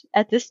engaged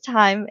at this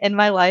time in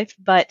my life,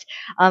 but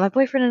my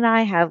boyfriend and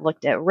I have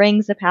looked at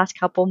rings the past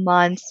couple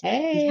months.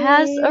 Hey. He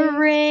has a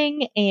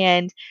ring,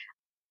 and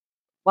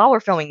while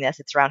we're filming this,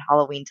 it's around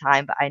Halloween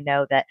time, but I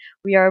know that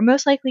we are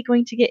most likely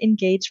going to get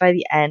engaged by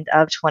the end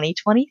of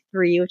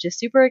 2023, which is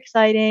super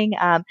exciting.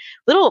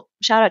 Little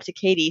shout out to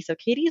Katie. So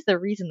Katie is the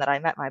reason that I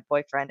met my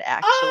boyfriend,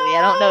 actually. Oh,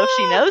 I don't know if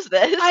she knows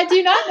this. I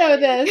do not know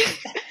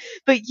this.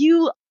 But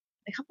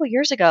a couple of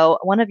years ago,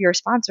 one of your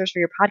sponsors for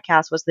your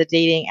podcast was the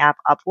dating app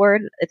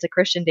Upward. It's a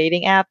Christian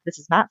dating app. This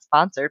is not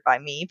sponsored by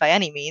me by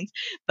any means,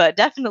 but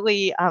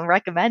definitely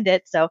recommend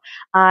it. So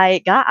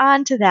I got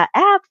onto that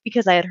app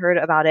because I had heard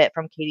about it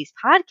from Katie's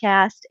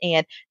podcast,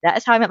 and that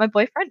is how I met my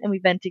boyfriend, and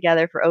we've been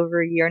together for over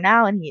a year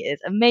now, and he is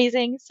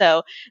amazing.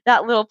 So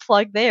that little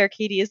plug there,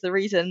 Katie is the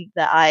reason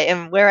that I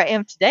am where I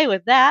am today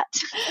with that.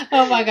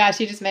 Oh my gosh,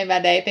 you just made my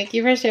day. Thank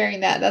you for sharing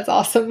that. That's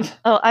awesome.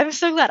 Oh, I'm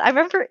so glad. I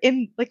remember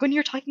when you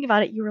were talking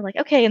about it, you were like,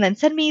 okay, and then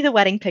send me the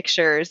wedding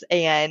pictures.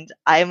 And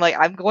I'm like,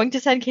 I'm going to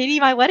send Katie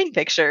my wedding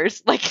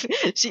pictures. Like,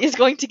 she is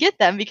going to get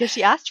them because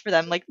she asked for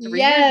them like 3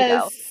 years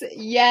ago.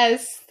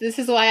 Yes. This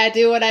is why I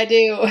do what I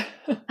do.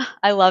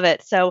 I love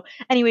it. So,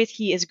 anyways,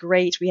 he is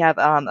great. We have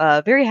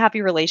a very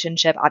happy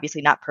relationship.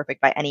 Obviously, not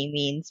perfect by any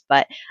means,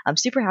 but I'm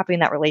super happy in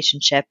that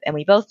relationship. And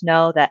we both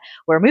know that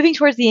we're moving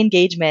towards the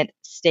engagement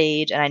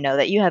stage. And I know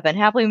that you have been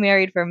happily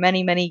married for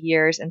many, many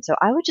years. And so,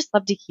 I would just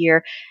love to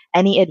hear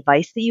any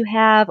advice that you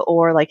have,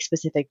 or like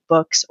specific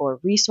books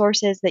or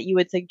resources that you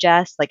would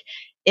suggest, like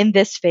in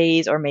this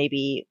phase, or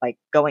maybe like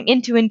going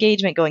into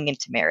engagement, going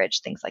into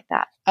marriage, things like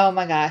that. Oh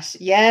my gosh.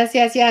 Yes,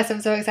 yes, yes.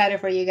 I'm so excited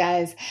for you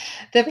guys.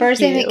 The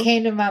first thing that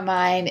came to my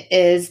mind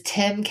is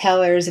Tim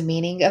Keller's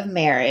Meaning of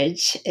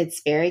Marriage.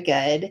 It's very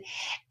good.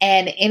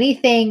 And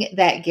anything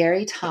that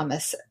Gary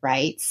Thomas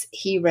writes,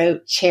 he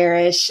wrote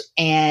Cherish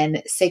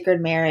and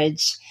Sacred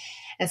Marriage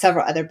and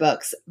several other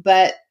books.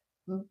 But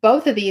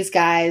both of these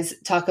guys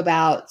talk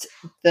about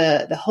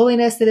the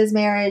holiness that is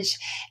marriage,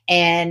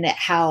 and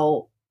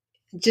how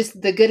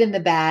just the good and the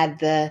bad,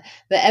 the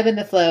ebb and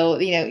the flow,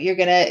 you're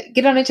going to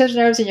get on each other's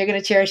nerves and you're going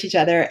to cherish each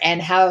other,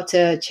 and how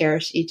to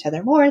cherish each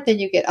other more than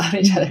you get on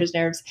each other's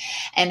nerves,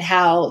 and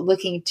how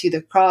looking to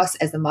the cross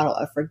as the model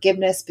of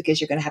forgiveness, because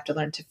you're going to have to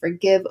learn to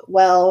forgive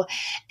well,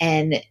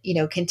 and,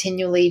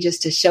 continually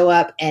just to show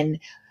up. And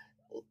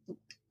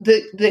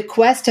the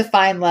quest to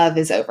find love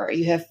is over.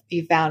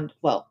 You found,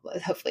 well,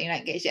 hopefully you're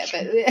not engaged yet,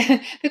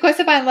 but the quest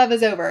to find love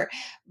is over.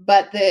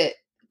 But the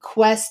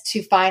quest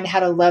to find how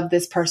to love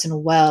this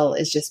person well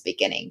is just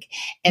beginning.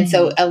 And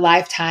so a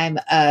lifetime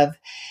of,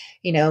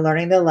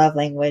 learning the love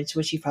language,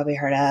 which you've probably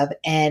heard of,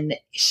 and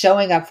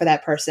showing up for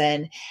that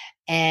person.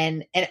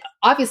 And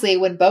obviously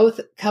when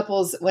both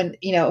couples, when,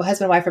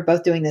 husband and wife are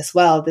both doing this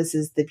well, this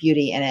is the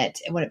beauty in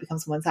it. And when it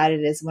becomes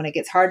one-sided is when it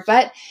gets hard.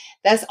 But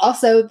that's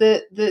also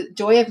the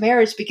joy of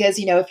marriage, because,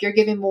 if you're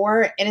giving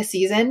more in a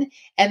season,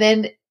 and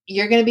then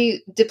you're going to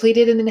be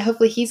depleted, and then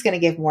hopefully he's going to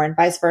give more, and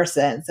vice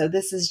versa. And so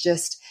this is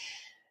just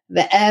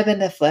the ebb and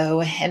the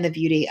flow and the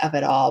beauty of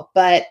it all.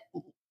 But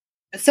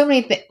so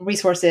many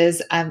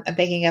resources I'm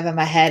thinking of in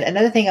my head.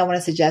 Another thing I want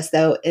to suggest,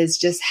 though, is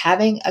just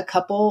having a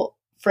couple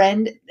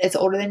friend that's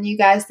older than you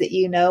guys that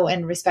you know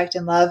and respect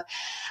and love.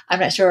 I'm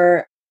not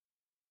sure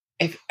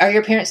are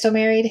your parents still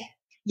married?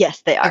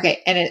 Yes, they are.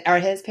 Okay. And are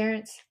his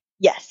parents?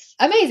 Yes.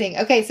 Amazing.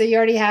 Okay. So you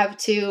already have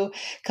two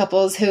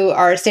couples who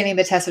are standing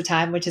the test of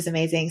time, which is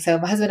amazing. So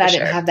my husband and I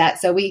didn't have that.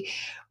 So we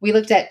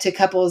looked at two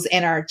couples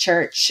in our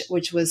church,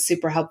 which was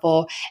super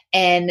helpful.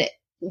 And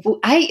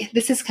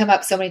this has come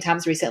up so many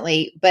times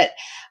recently, but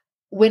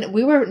when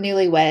we were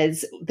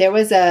newlyweds, there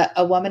was a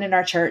woman in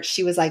our church.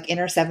 She was like in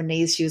her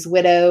 70s. She was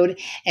widowed,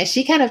 and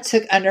she kind of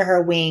took under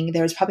her wing.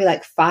 There was probably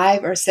like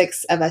 5 or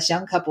 6 of us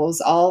young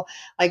couples, all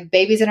like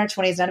babies in our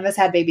 20s. None of us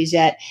had babies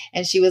yet.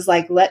 And she was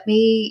like, let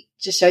me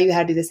just show you how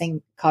to do this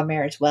thing called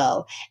marriage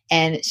well.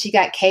 And she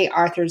got Kay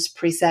Arthur's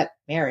Precept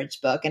Marriage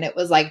book. And it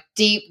was like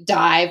deep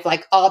dive,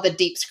 like all the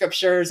deep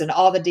scriptures and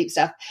all the deep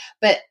stuff.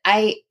 But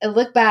I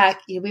look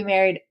back, we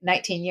married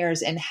 19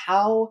 years, and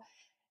how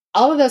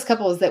all of those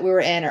couples that we were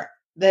in, or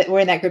that were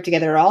in that group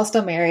together, are all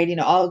still married,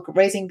 all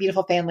raising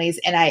beautiful families.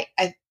 And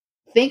I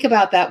think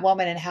about that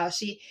woman and how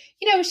she,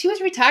 she was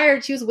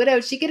retired, she was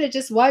widowed. She could have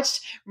just watched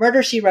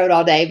Murder, She Wrote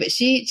all day, but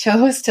she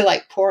chose to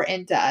like pour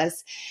into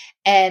us.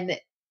 And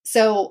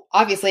so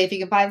obviously if you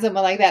can find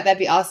someone like that, that'd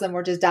be awesome.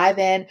 Or just dive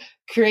in,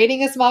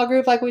 creating a small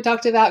group like we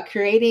talked about,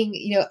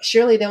 creating,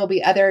 surely there will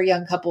be other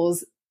young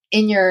couples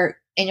in your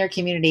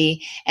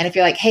community. And if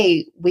you're like,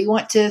 hey, we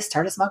want to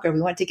start a small group,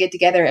 we want to get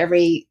together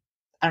every,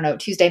 I don't know,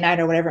 Tuesday night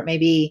or whatever it may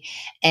be,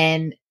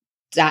 and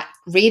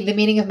read The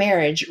Meaning of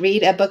Marriage,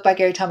 read a book by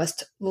Gary Thomas,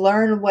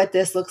 learn what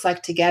this looks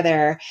like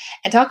together,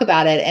 and talk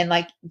about it. And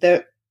like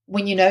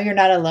when you're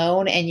not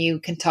alone, and you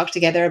can talk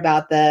together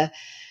about the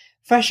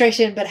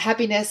frustration, but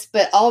happiness,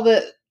 but all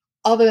the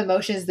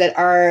emotions that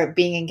are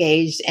being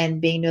engaged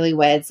and being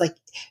newlyweds, like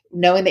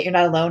knowing that you're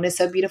not alone is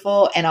so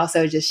beautiful. And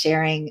also just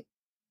sharing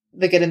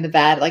the good and the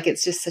bad. Like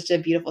it's just such a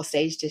beautiful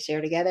stage to share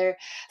together.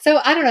 So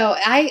I don't know.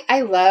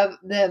 I love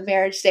the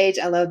marriage stage.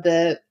 I love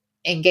the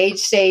engaged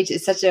stage.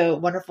 It's such a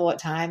wonderful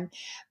time.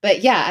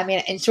 But yeah, I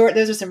mean, in short,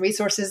 those are some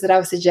resources that I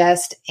would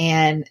suggest,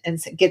 and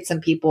get some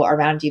people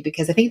around you,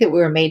 because I think that we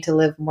were made to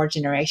live more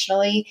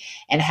generationally,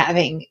 and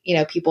having,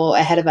 people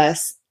ahead of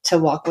us to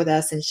walk with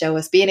us and show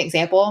us, be an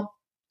example.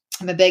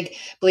 I'm a big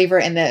believer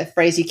in the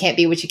phrase, you can't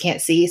be what you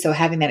can't see. So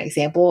having that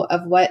example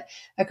of what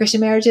a Christian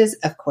marriage is,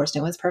 of course,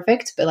 no one's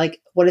perfect, but like,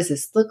 what does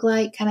this look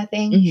like, kind of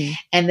thing. Mm-hmm.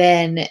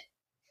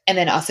 And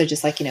then also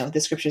just like,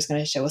 the scripture is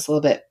going to show us a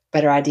little bit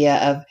better idea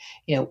of,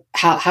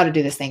 how to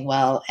do this thing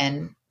well,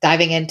 and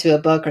diving into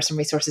a book or some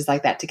resources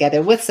like that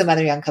together with some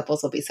other young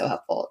couples will be so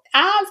helpful.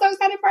 I'm so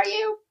excited for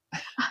you.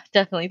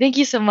 Definitely. Thank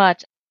you so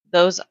much.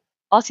 Those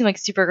all seem like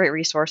super great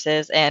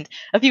resources. And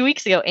a few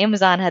weeks ago,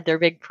 Amazon had their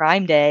big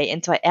Prime Day.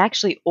 And so I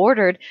actually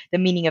ordered The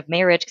Meaning of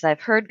Marriage, because I've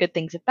heard good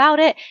things about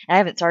it. And I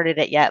haven't started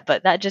it yet,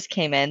 but that just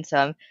came in. So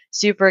I'm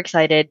super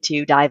excited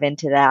to dive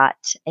into that.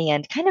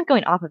 And kind of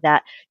going off of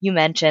that, you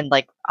mentioned,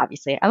 like,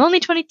 obviously, I'm only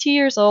 22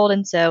 years old.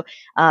 And so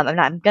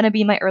I'm going to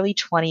be in my early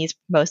 20s,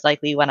 most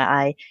likely, when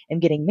I am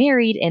getting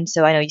married. And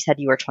so I know you said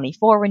you were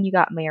 24 when you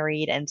got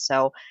married. And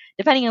so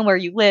depending on where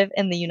you live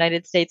in the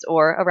United States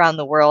or around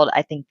the world,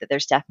 I think that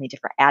there's definitely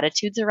different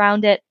attitudes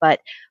around it. But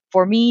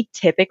for me,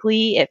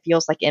 typically, it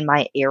feels like in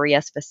my area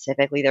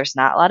specifically, there's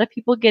not a lot of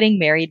people getting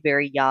married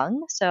very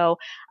young. So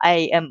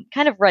I am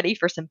kind of ready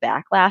for some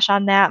backlash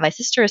on that. My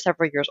sister is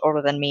several years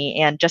older than me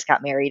and just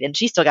got married, and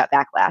she still got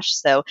backlash.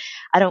 So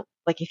I don't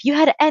like if you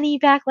had any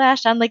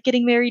backlash on like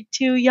getting married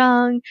too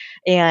young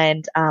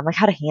and like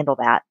how to handle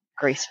that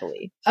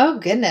gracefully. Oh,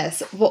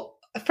 goodness. Well,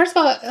 first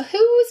of all,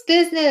 whose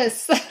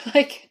business?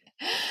 Like,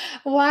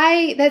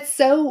 why? That's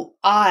so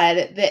odd.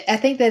 That I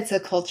think that's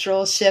a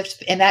cultural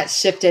shift, and that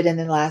shifted in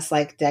the last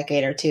like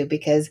decade or two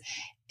because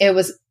it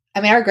was, I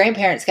mean, our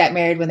grandparents got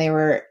married when they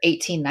were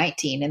 18,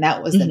 19, and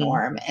that was the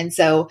norm. And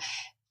so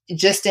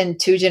just in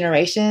two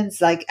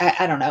generations, like,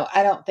 I don't know.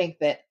 I don't think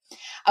that,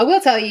 I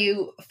will tell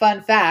you,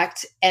 fun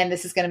fact, and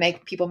this is going to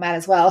make people mad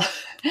as well.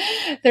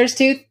 There's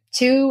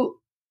two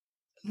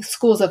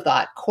schools of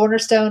thought: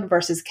 cornerstone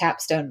versus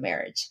capstone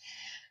marriage.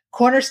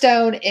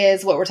 Cornerstone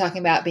is what we're talking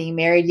about, being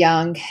married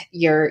young.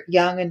 You're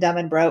young and dumb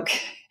and broke,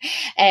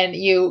 and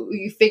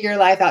you figure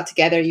life out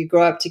together. You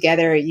grow up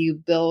together. You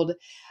build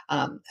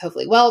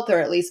hopefully wealth, or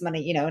at least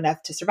money,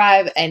 enough to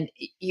survive, and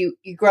you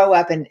grow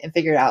up and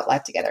figure out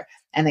life together.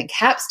 And then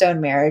capstone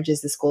marriage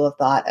is the school of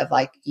thought of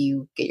like,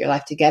 you get your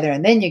life together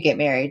and then you get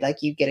married. Like,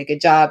 you get a good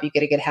job, you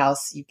get a good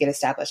house, you get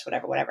established,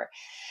 whatever.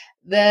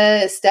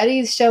 The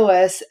studies show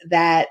us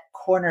that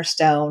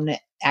cornerstone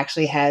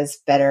actually has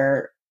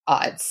better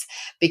odds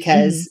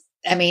because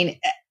I mean,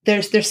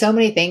 there's so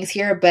many things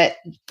here, but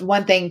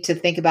one thing to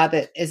think about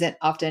that isn't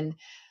often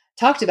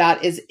talked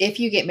about is if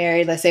you get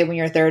married, let's say when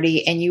you're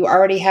 30 and you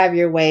already have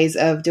your ways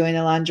of doing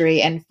the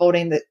laundry and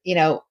folding the,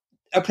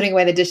 or putting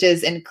away the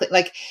dishes, and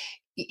like,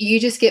 you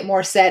just get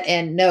more set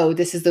in, no,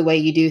 this is the way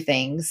you do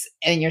things,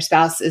 and your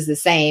spouse is the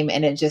same,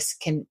 and it just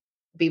can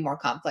be more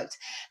conflict.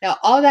 Now,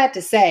 all that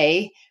to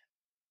say,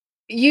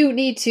 you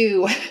need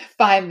to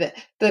find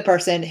the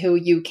person who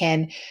you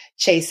can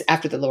chase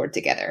after the Lord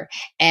together.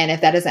 And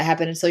if that doesn't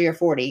happen until you're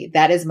 40,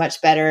 that is much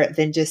better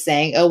than just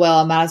saying, oh, well,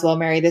 I might as well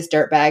marry this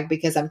dirtbag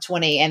because I'm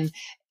 20 and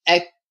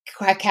a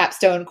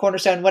capstone,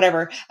 cornerstone,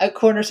 whatever, a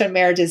cornerstone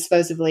marriage is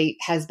supposedly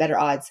has better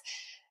odds.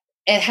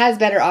 It has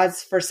better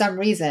odds for some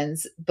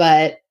reasons,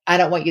 but I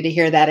don't want you to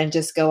hear that and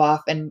just go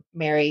off and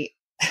marry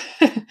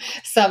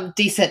some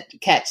decent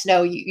catch.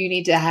 No, you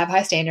need to have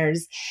high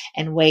standards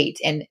and wait.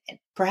 And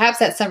perhaps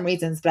that's some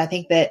reasons, but I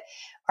think that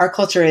our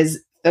culture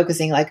is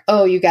focusing like,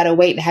 oh, you got to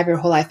wait and have your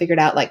whole life figured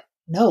out. Like,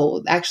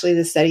 no, actually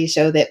the studies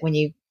show that when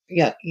you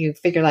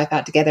figure life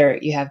out together,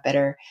 you have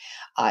better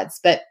odds.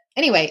 But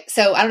anyway,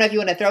 so I don't know if you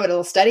want to throw a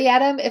little study at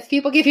them if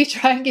people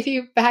try and give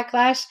you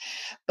backlash,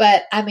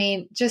 but I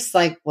mean, just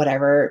like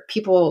whatever,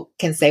 people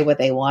can say what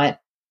they want.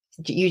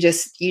 You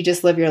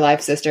just live your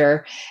life,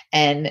 sister.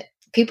 And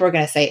people are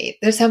going to say,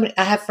 there's so many.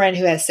 I have a friend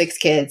who has 6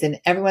 kids, and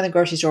everyone in the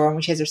grocery store,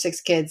 when she has her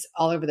 6 kids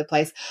all over the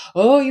place,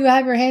 oh, you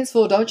have your hands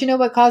full. Don't you know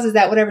what causes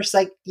that? Whatever. She's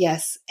like,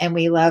 yes. And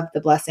we love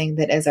the blessing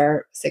that is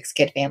our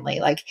 6-kid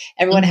family. Like,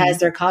 everyone has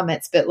their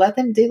comments, but let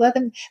them,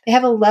 they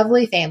have a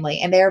lovely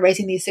family, and they are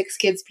raising these 6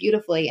 kids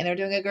beautifully, and they're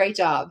doing a great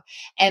job.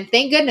 And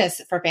thank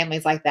goodness for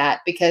families like that,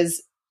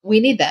 because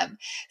we need them.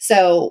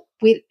 So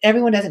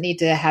everyone doesn't need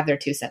to have their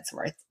 2 cents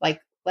worth.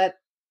 Like,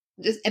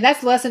 and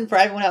that's the lesson for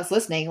everyone else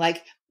listening.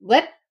 Like,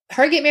 let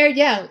her get married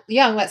young,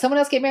 let someone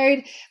else get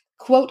married,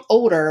 quote,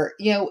 older,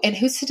 and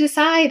who's to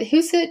decide?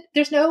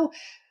 There's no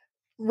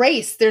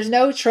race. There's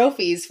no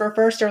trophies for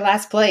first or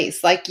last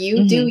place. Like,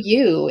 you do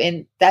you,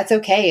 and that's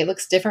okay. It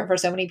looks different for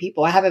so many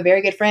people. I have a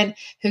very good friend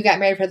who got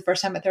married for the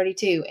first time at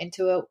 32 and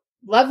to a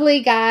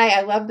lovely guy.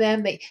 I love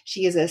them.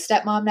 She is a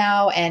stepmom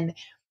now, and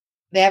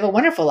they have a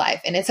wonderful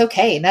life, and it's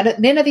okay.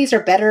 None of these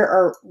are better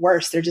or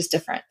worse. They're just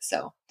different.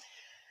 So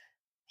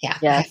yeah,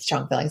 I have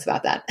strong feelings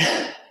about that.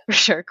 For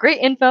sure.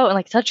 Great info and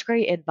like such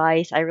great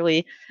advice. I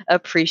really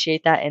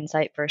appreciate that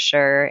insight for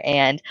sure.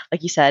 And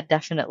like you said,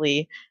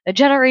 definitely a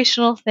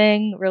generational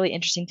thing, really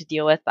interesting to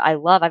deal with. But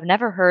I've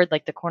never heard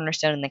like the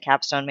cornerstone and the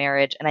capstone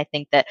marriage. And I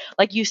think that,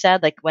 like you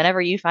said, like whenever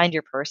you find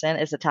your person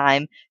is a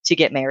time to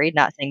get married,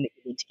 not saying that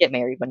you need to get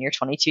married when you're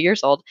 22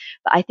 years old.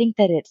 But I think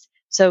that it's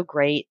so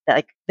great that,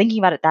 like, thinking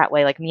about it that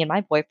way, like me and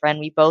my boyfriend,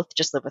 we both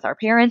just live with our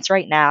parents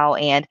right now.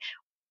 And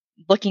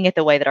looking at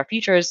the way that our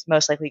future is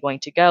most likely going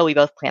to go, we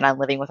both plan on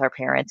living with our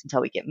parents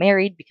until we get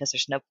married, because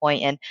there's no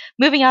point in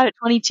moving out at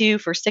 22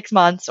 for 6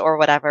 months or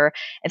whatever.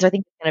 And so I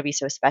think it's going to be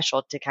so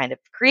special to kind of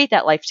create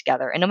that life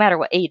together. And no matter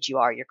what age you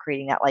are, you're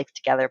creating that life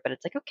together. But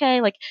it's like, okay,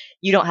 like,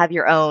 you don't have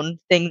your own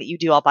thing that you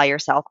do all by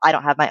yourself. I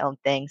don't have my own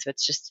thing. So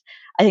it's just,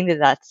 I think that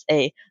that's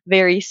a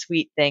very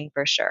sweet thing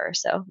for sure.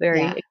 So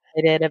very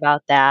excited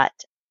about that.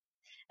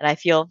 and I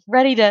feel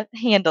ready to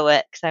handle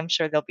it because I'm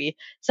sure there'll be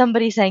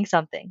somebody saying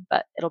something,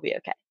 but it'll be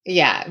okay.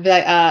 Yeah. Be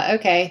like,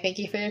 okay, thank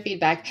you for your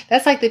feedback.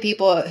 That's like the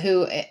people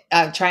who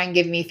try and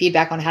give me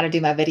feedback on how to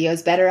do my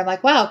videos better. I'm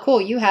like, wow, cool.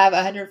 You have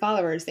 100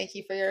 followers. Thank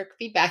you for your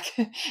feedback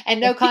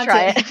and no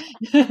content.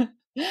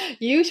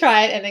 You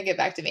try it and then get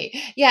back to me.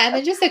 Yeah. And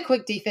then just a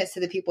quick defense to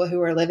the people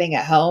who are living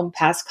at home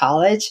past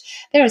college.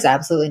 There's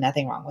absolutely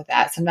nothing wrong with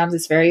that. Sometimes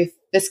it's very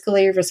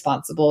fiscally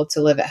responsible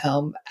to live at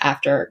home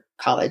after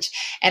college.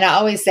 And I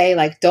always say,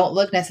 like, don't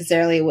look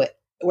necessarily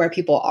where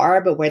people are,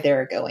 but where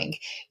they're going.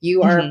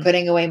 You are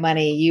putting away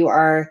money. You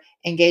are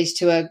engaged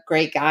to a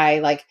great guy.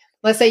 Like,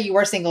 let's say you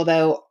were single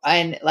though.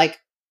 And like,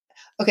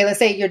 okay, let's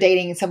say you're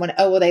dating someone.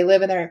 Oh, well, they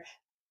live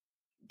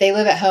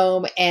at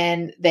home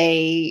and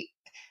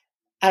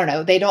I don't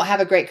know, they don't have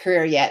a great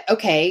career yet.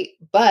 Okay.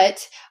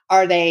 But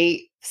are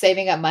they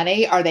saving up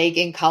money? Are they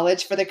in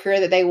college for the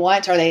career that they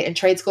want? Are they in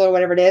trade school or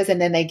whatever it is?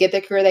 And then they get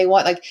the career they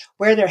want, like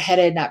where they're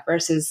headed, not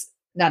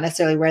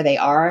necessarily where they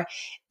are,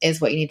 is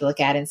what you need to look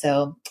at. And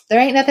so there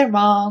ain't nothing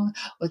wrong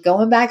with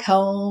going back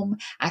home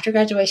after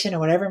graduation or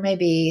whatever it may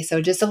be.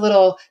 So just a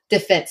little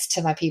defense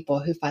to my people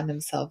who find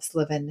themselves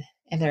living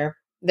in their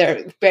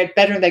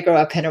bedroom they grow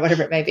up in or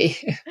whatever it may be.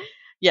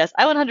 Yes,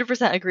 I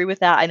 100% agree with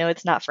that. I know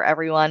it's not for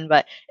everyone,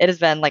 but it has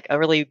been like a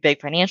really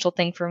big financial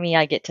thing for me.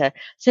 I get to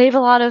save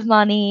a lot of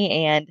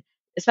money, and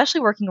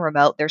especially working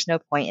remote, there's no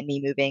point in me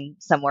moving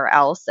somewhere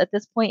else at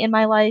this point in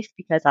my life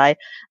because I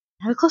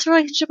have a close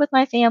relationship with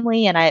my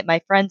family, and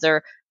my friends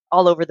are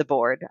all over the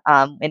board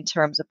in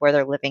terms of where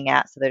they're living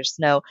at. So there's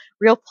no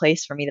real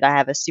place for me that I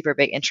have a super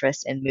big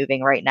interest in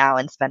moving right now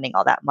and spending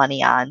all that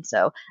money on.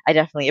 So I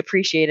definitely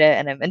appreciate it,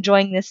 and I'm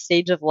enjoying this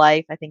stage of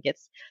life. I think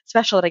it's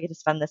special that I get to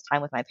spend this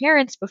time with my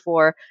parents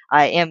before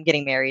I am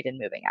getting married and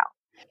moving out.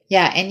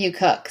 Yeah, and you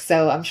cook,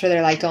 so I'm sure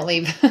they're like, don't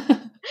leave.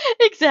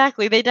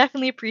 Exactly. They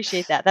definitely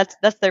appreciate that.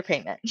 That's their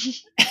payment.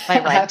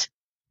 My rent.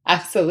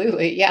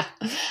 Absolutely. Yeah.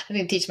 I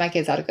need to teach my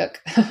kids how to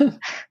cook.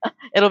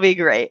 It'll be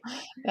great.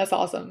 That's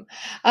awesome.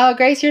 Oh,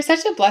 Grace, you're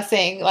such a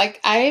blessing. Like,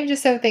 I am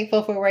just so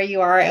thankful for where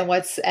you are and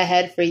what's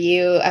ahead for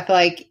you. I feel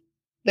like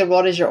the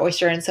world is your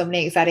oyster and so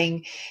many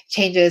exciting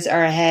changes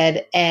are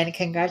ahead. And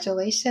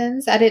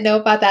congratulations. I didn't know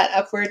about that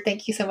upward.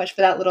 Thank you so much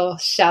for that little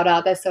shout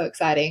out. That's so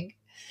exciting.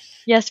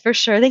 Yes, for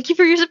sure. Thank you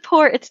for your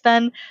support. It's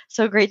been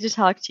so great to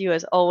talk to you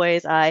as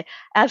always. I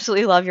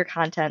absolutely love your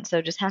content.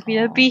 So just happy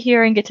to be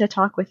here and get to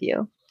talk with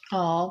you.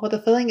 Oh, well, the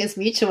feeling is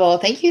mutual.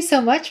 Thank you so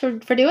much for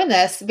doing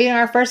this. Being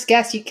our first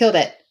guest, you killed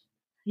it.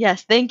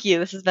 Yes, thank you.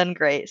 This has been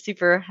great.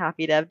 Super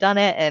happy to have done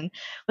it, and it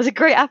was a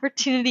great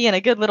opportunity and a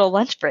good little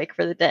lunch break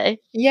for the day.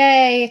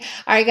 Yay.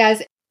 All right,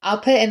 guys. I'll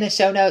put in the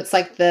show notes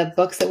like the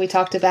books that we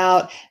talked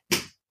about.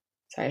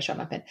 Sorry, I shot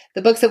my pen.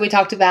 The books that we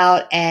talked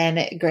about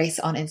and Grace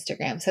on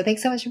Instagram. So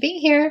thanks so much for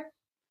being here.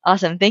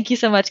 Awesome. Thank you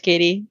so much,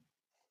 Katie.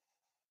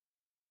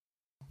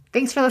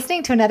 Thanks for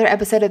listening to another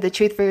episode of the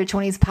Truth for Your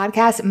 20s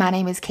podcast. My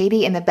name is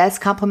Katie, and the best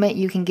compliment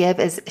you can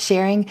give is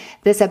sharing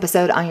this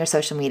episode on your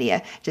social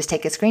media. Just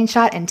take a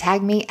screenshot and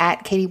tag me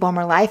at Katie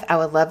Bulmer Life. I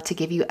would love to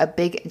give you a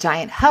big,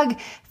 giant hug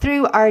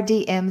through our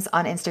DMs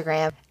on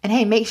Instagram. And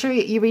hey, make sure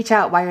you reach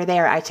out while you're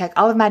there. I check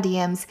all of my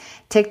DMs.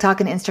 TikTok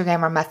and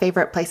Instagram are my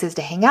favorite places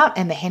to hang out,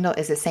 and the handle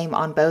is the same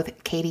on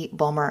both, Katie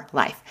Bulmer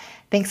Life.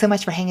 Thanks so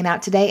much for hanging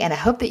out today, and I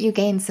hope that you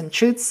gained some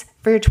truths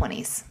for your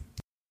 20s.